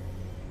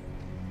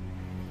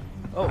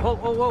 Oh,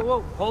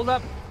 whoa, hold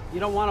up. You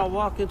don't want to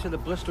walk into the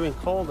blistering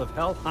cold of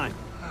Helheim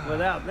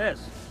without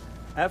this.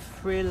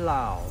 Every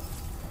Lao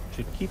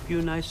should keep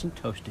you nice and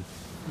toasty.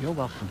 You're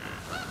welcome.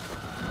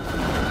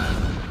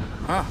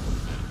 Huh.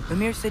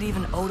 Mimir said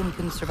even Odin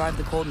couldn't survive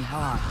the cold in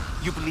Helheim.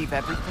 You believe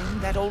everything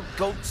that old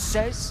goat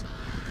says?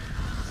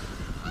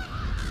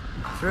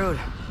 Thrud,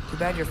 too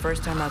bad your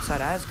first time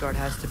outside Asgard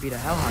has to be to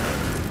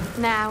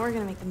Helheim. Nah, we're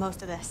gonna make the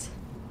most of this.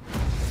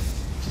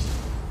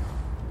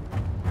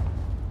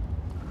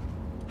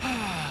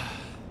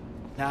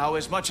 Now,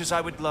 as much as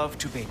I would love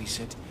to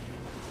babysit,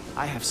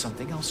 I have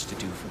something else to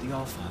do for the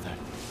Allfather.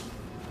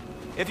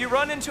 If you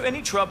run into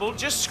any trouble,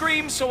 just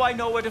scream so I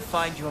know where to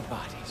find your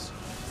bodies.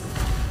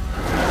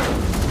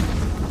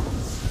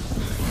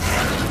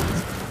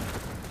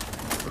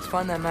 Let's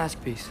find that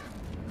mask piece.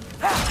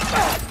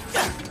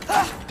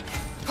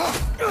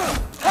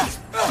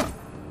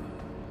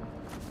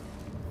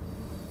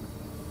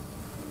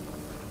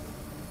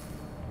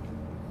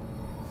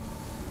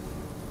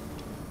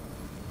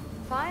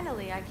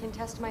 Finally, I can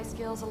test my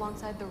skills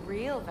alongside the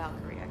real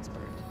Valkyrie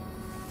expert.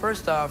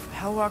 First off,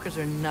 Hellwalkers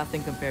are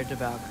nothing compared to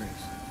Valkyries.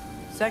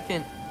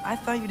 Second, I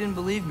thought you didn't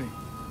believe me.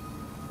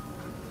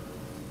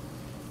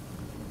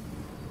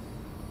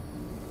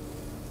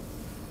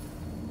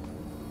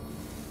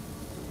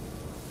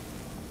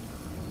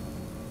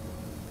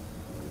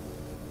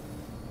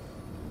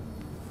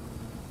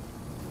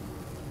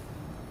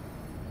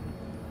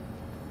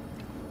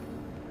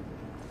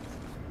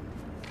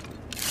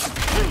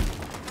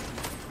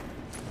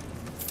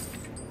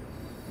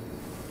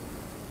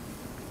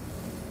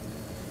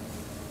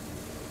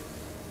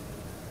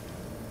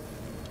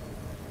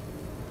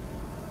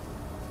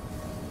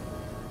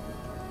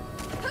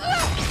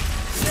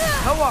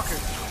 Hellwalker,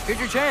 here's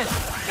your chance.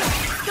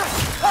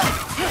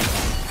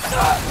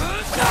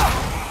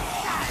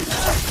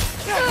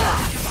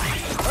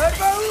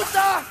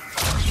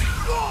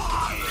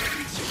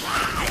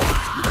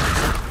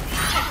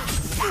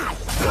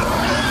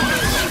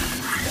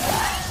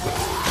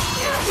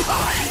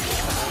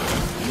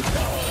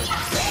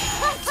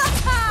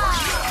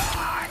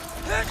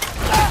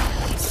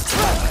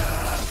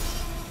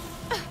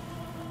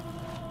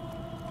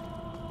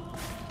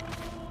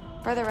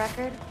 For the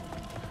record,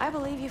 I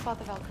believe you fought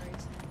the Valkyries.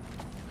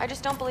 I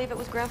just don't believe it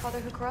was Grandfather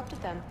who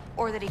corrupted them,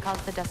 or that he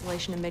caused the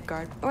desolation in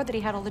Midgard, or that he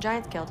had all the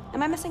giants killed.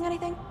 Am I missing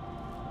anything?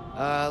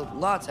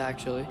 Lots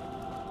actually.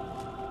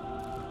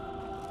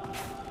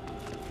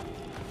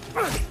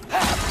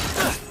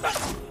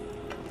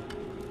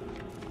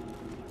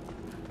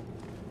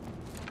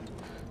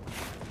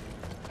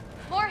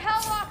 More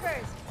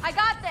Hellwalkers! I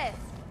got this!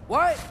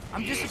 What?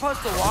 I'm just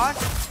supposed to watch?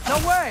 No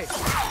way!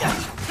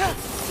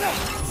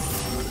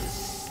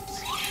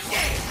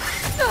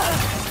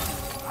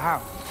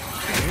 Wow,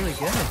 you're really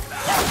good.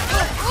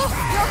 Ooh,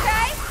 you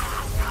okay?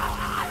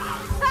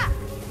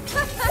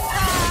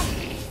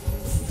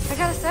 I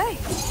gotta say,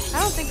 I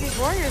don't think these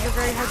warriors are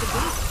very hard to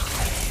beat.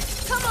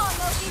 Come on,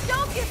 Loki,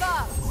 don't give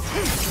up!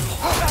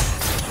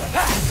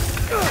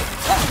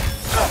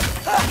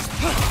 You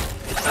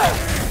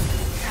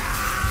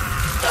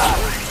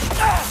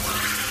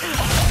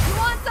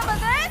want some of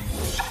this?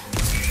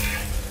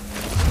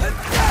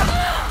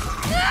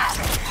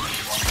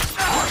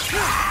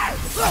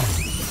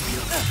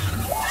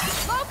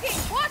 Loki,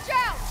 watch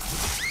out!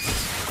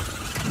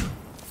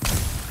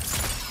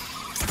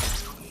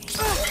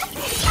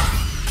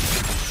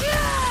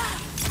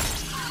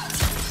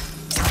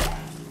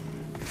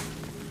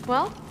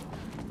 Well,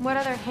 what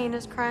other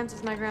heinous crimes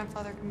has my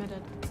grandfather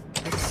committed?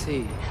 Let's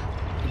see.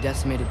 He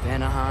decimated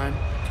Vanaheim,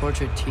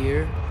 tortured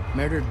Tyr,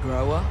 murdered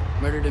Groa,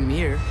 murdered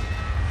Ymir.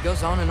 It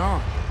goes on and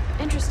on.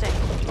 Interesting.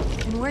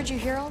 And where'd you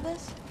hear all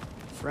this?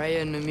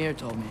 Freya and Ymir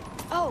told me.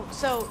 Oh,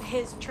 so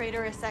his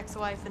traitorous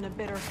ex-wife and a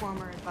bitter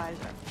former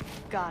advisor.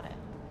 Got it.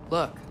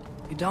 Look,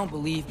 you don't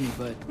believe me,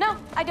 but... No,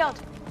 I don't.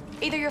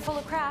 Either you're full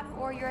of crap,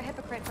 or you're a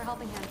hypocrite for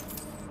helping him.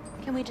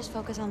 Can we just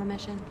focus on the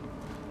mission?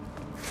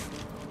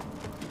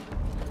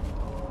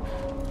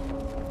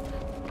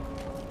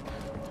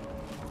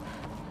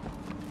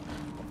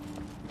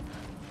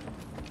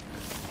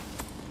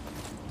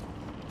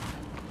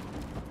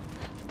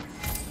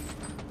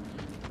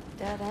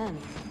 Dead end.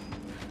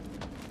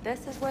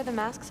 This is where the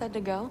mask said to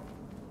go?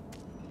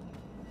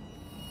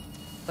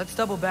 Let's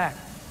double back.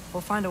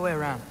 We'll find a way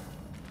around.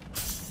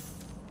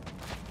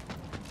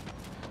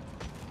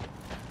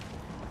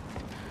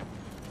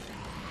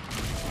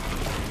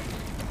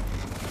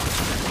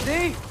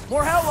 See?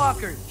 More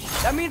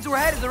Hellwalkers! That means we're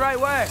headed the right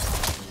way!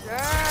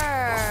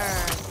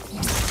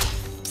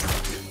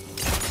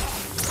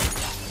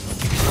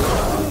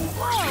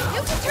 Whoa,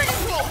 you can turn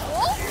into a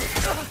wolf?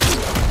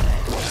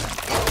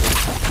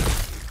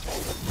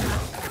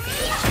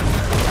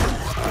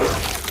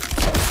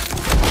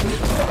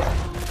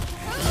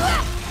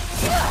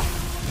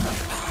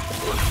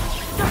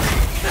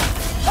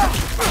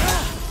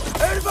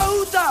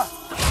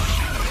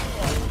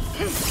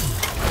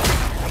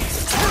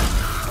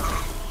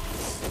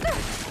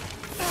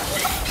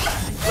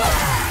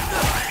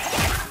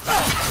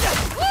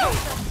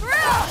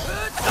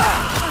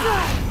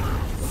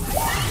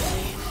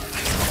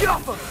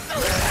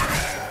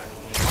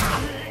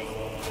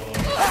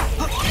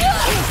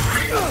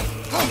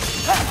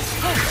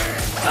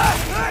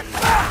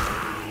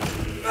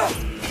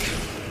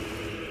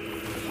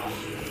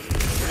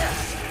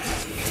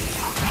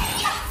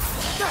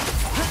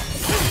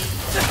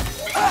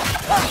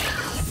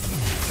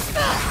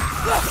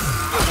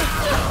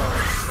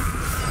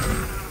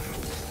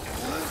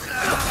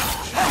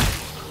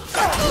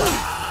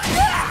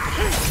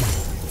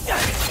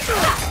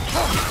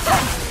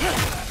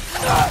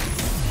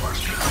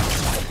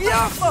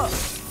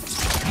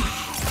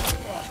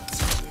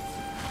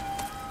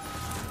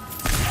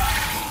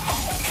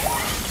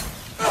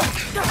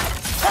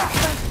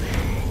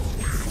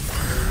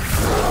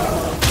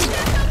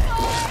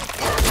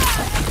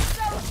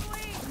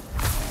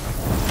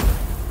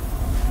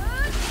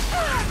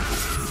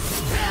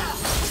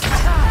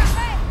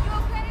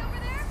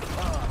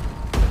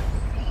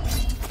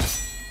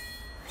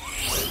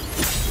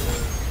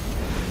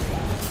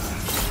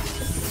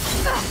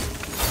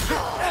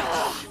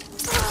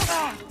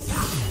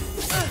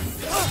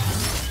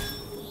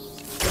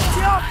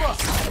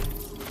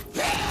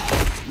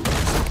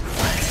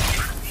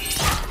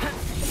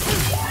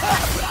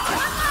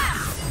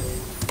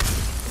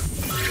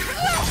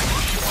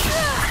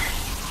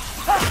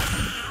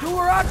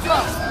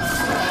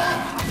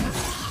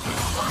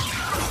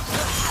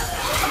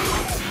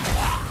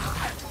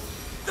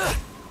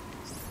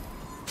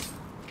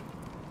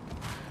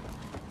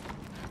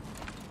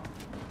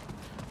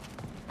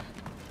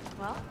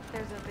 Well,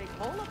 there's a big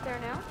hole up there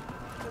now.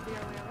 Could be our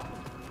way around.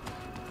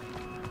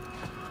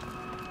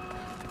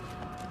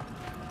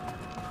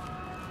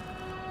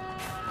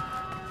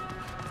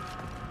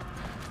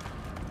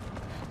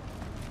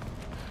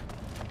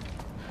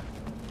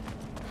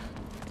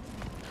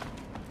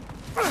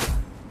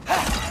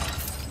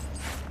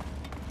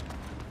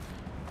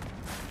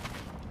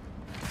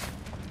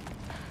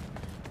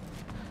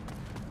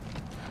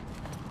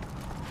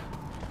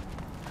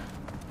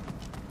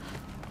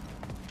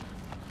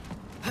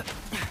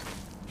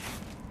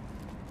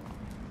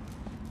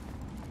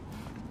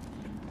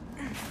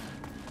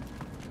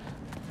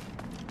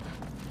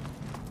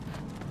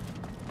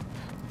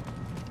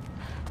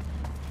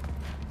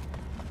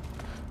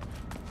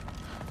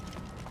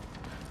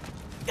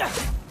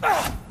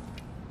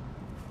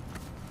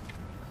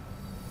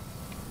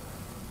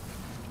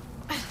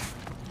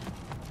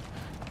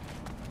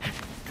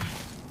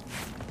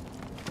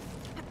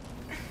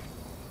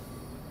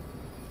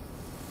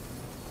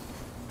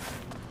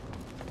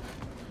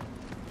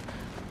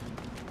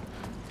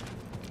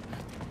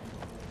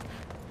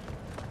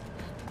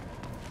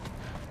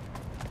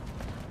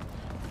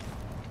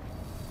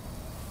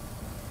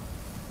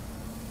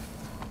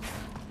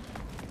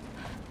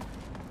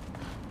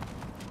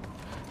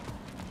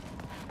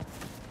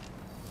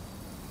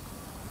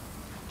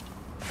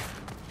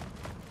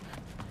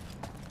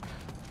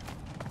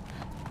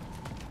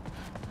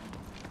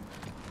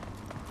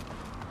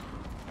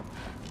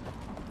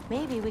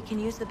 Maybe we can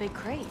use the big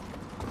crate.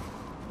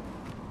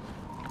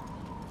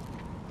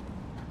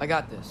 I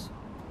got this.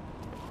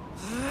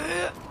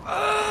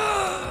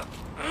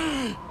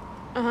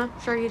 Uh-huh,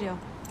 sure you do.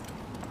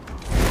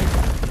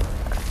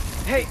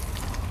 Hey,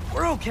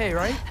 we're okay,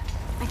 right?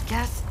 I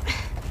guess.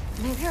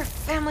 Maybe our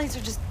families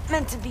are just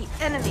meant to be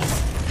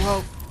enemies.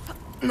 Well,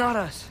 not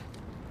us.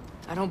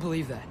 I don't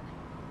believe that.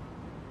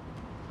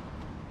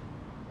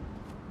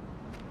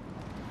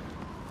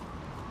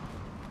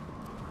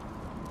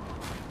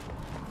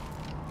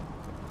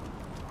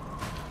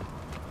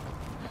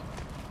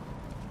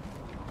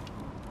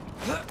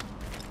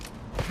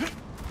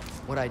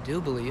 What I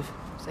do believe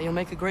is that you'll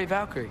make a great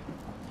Valkyrie.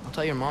 I'll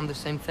tell your mom the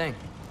same thing,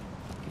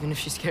 even if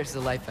she scares the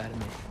life out of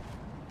me.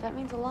 That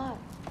means a lot.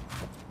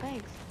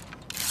 Thanks.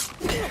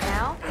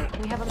 Now,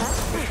 we have a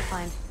masterpiece to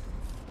find.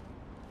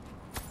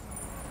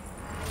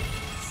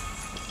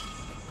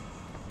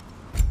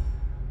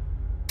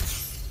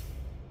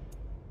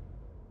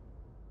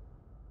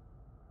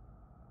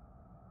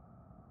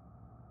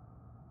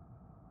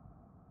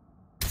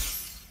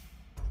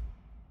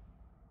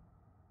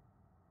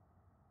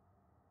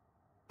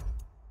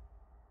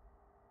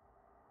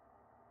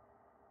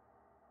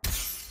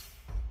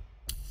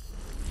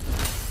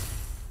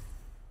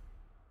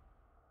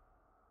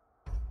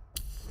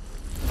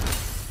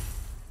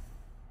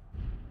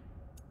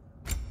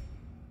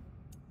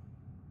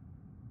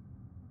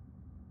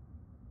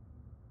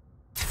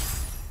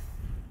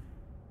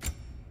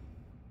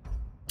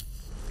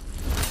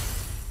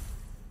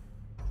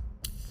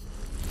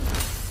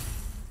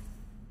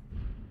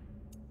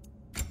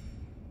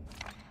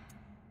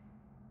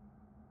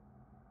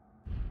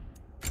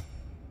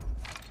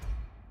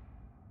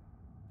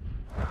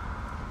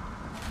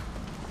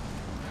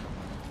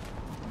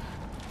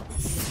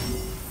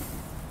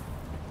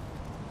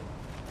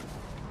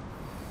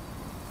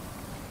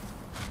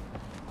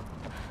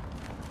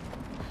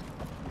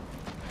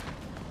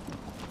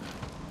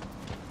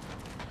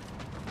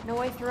 No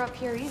way through up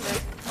here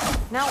either.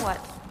 Now what?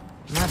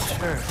 I'm not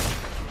sure.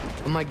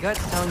 But my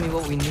gut's telling me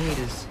what we need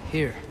is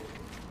here.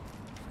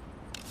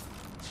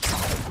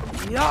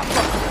 It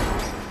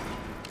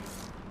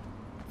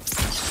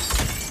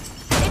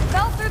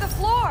fell through the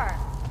floor!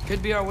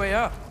 Could be our way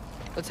up.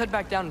 Let's head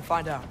back down and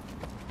find out.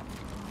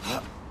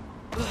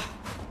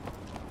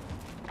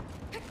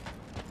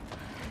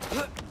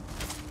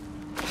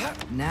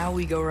 Now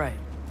we go right.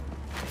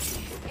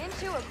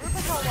 Into a group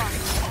of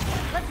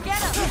Hellwalkers. Let's get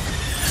them!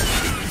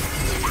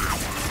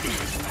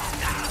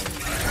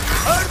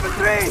 Out for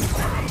three!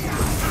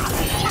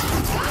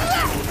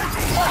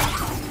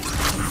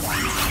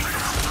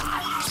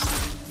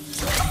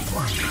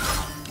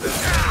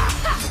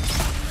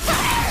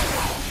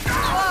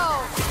 Whoa!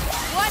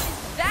 What is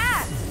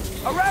that?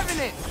 A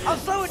revenant! I'll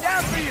slow it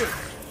down for you!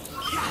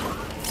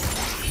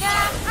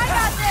 Nah, I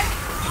got this!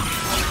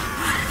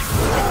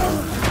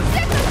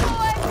 Stick with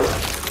boy!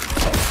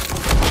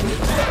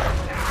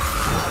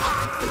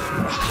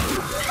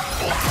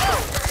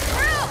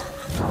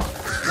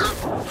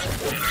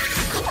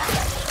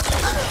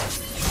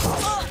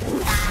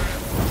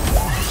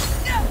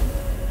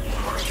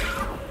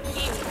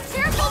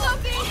 Careful,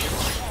 Loki!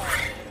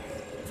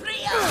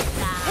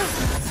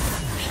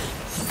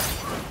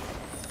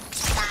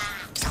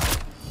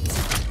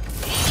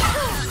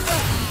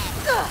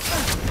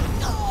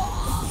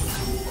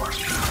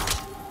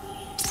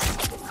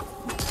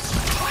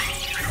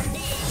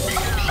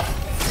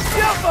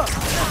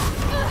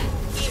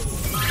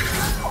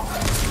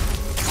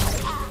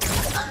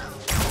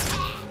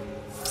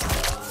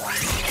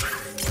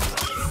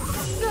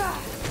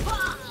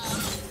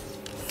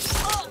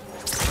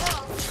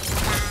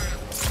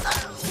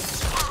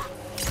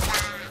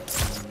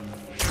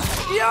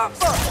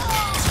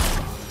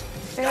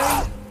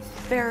 Very,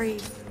 very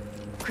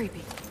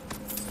creepy.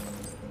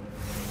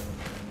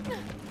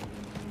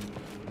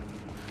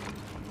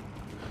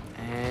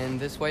 And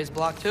this way's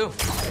blocked too.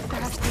 There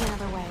has to be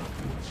another way.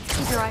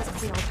 Keep your eyes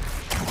peeled.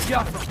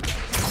 Yeah.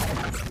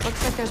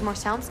 Looks like there's more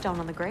soundstone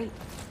on the grate.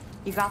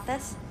 You got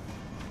this?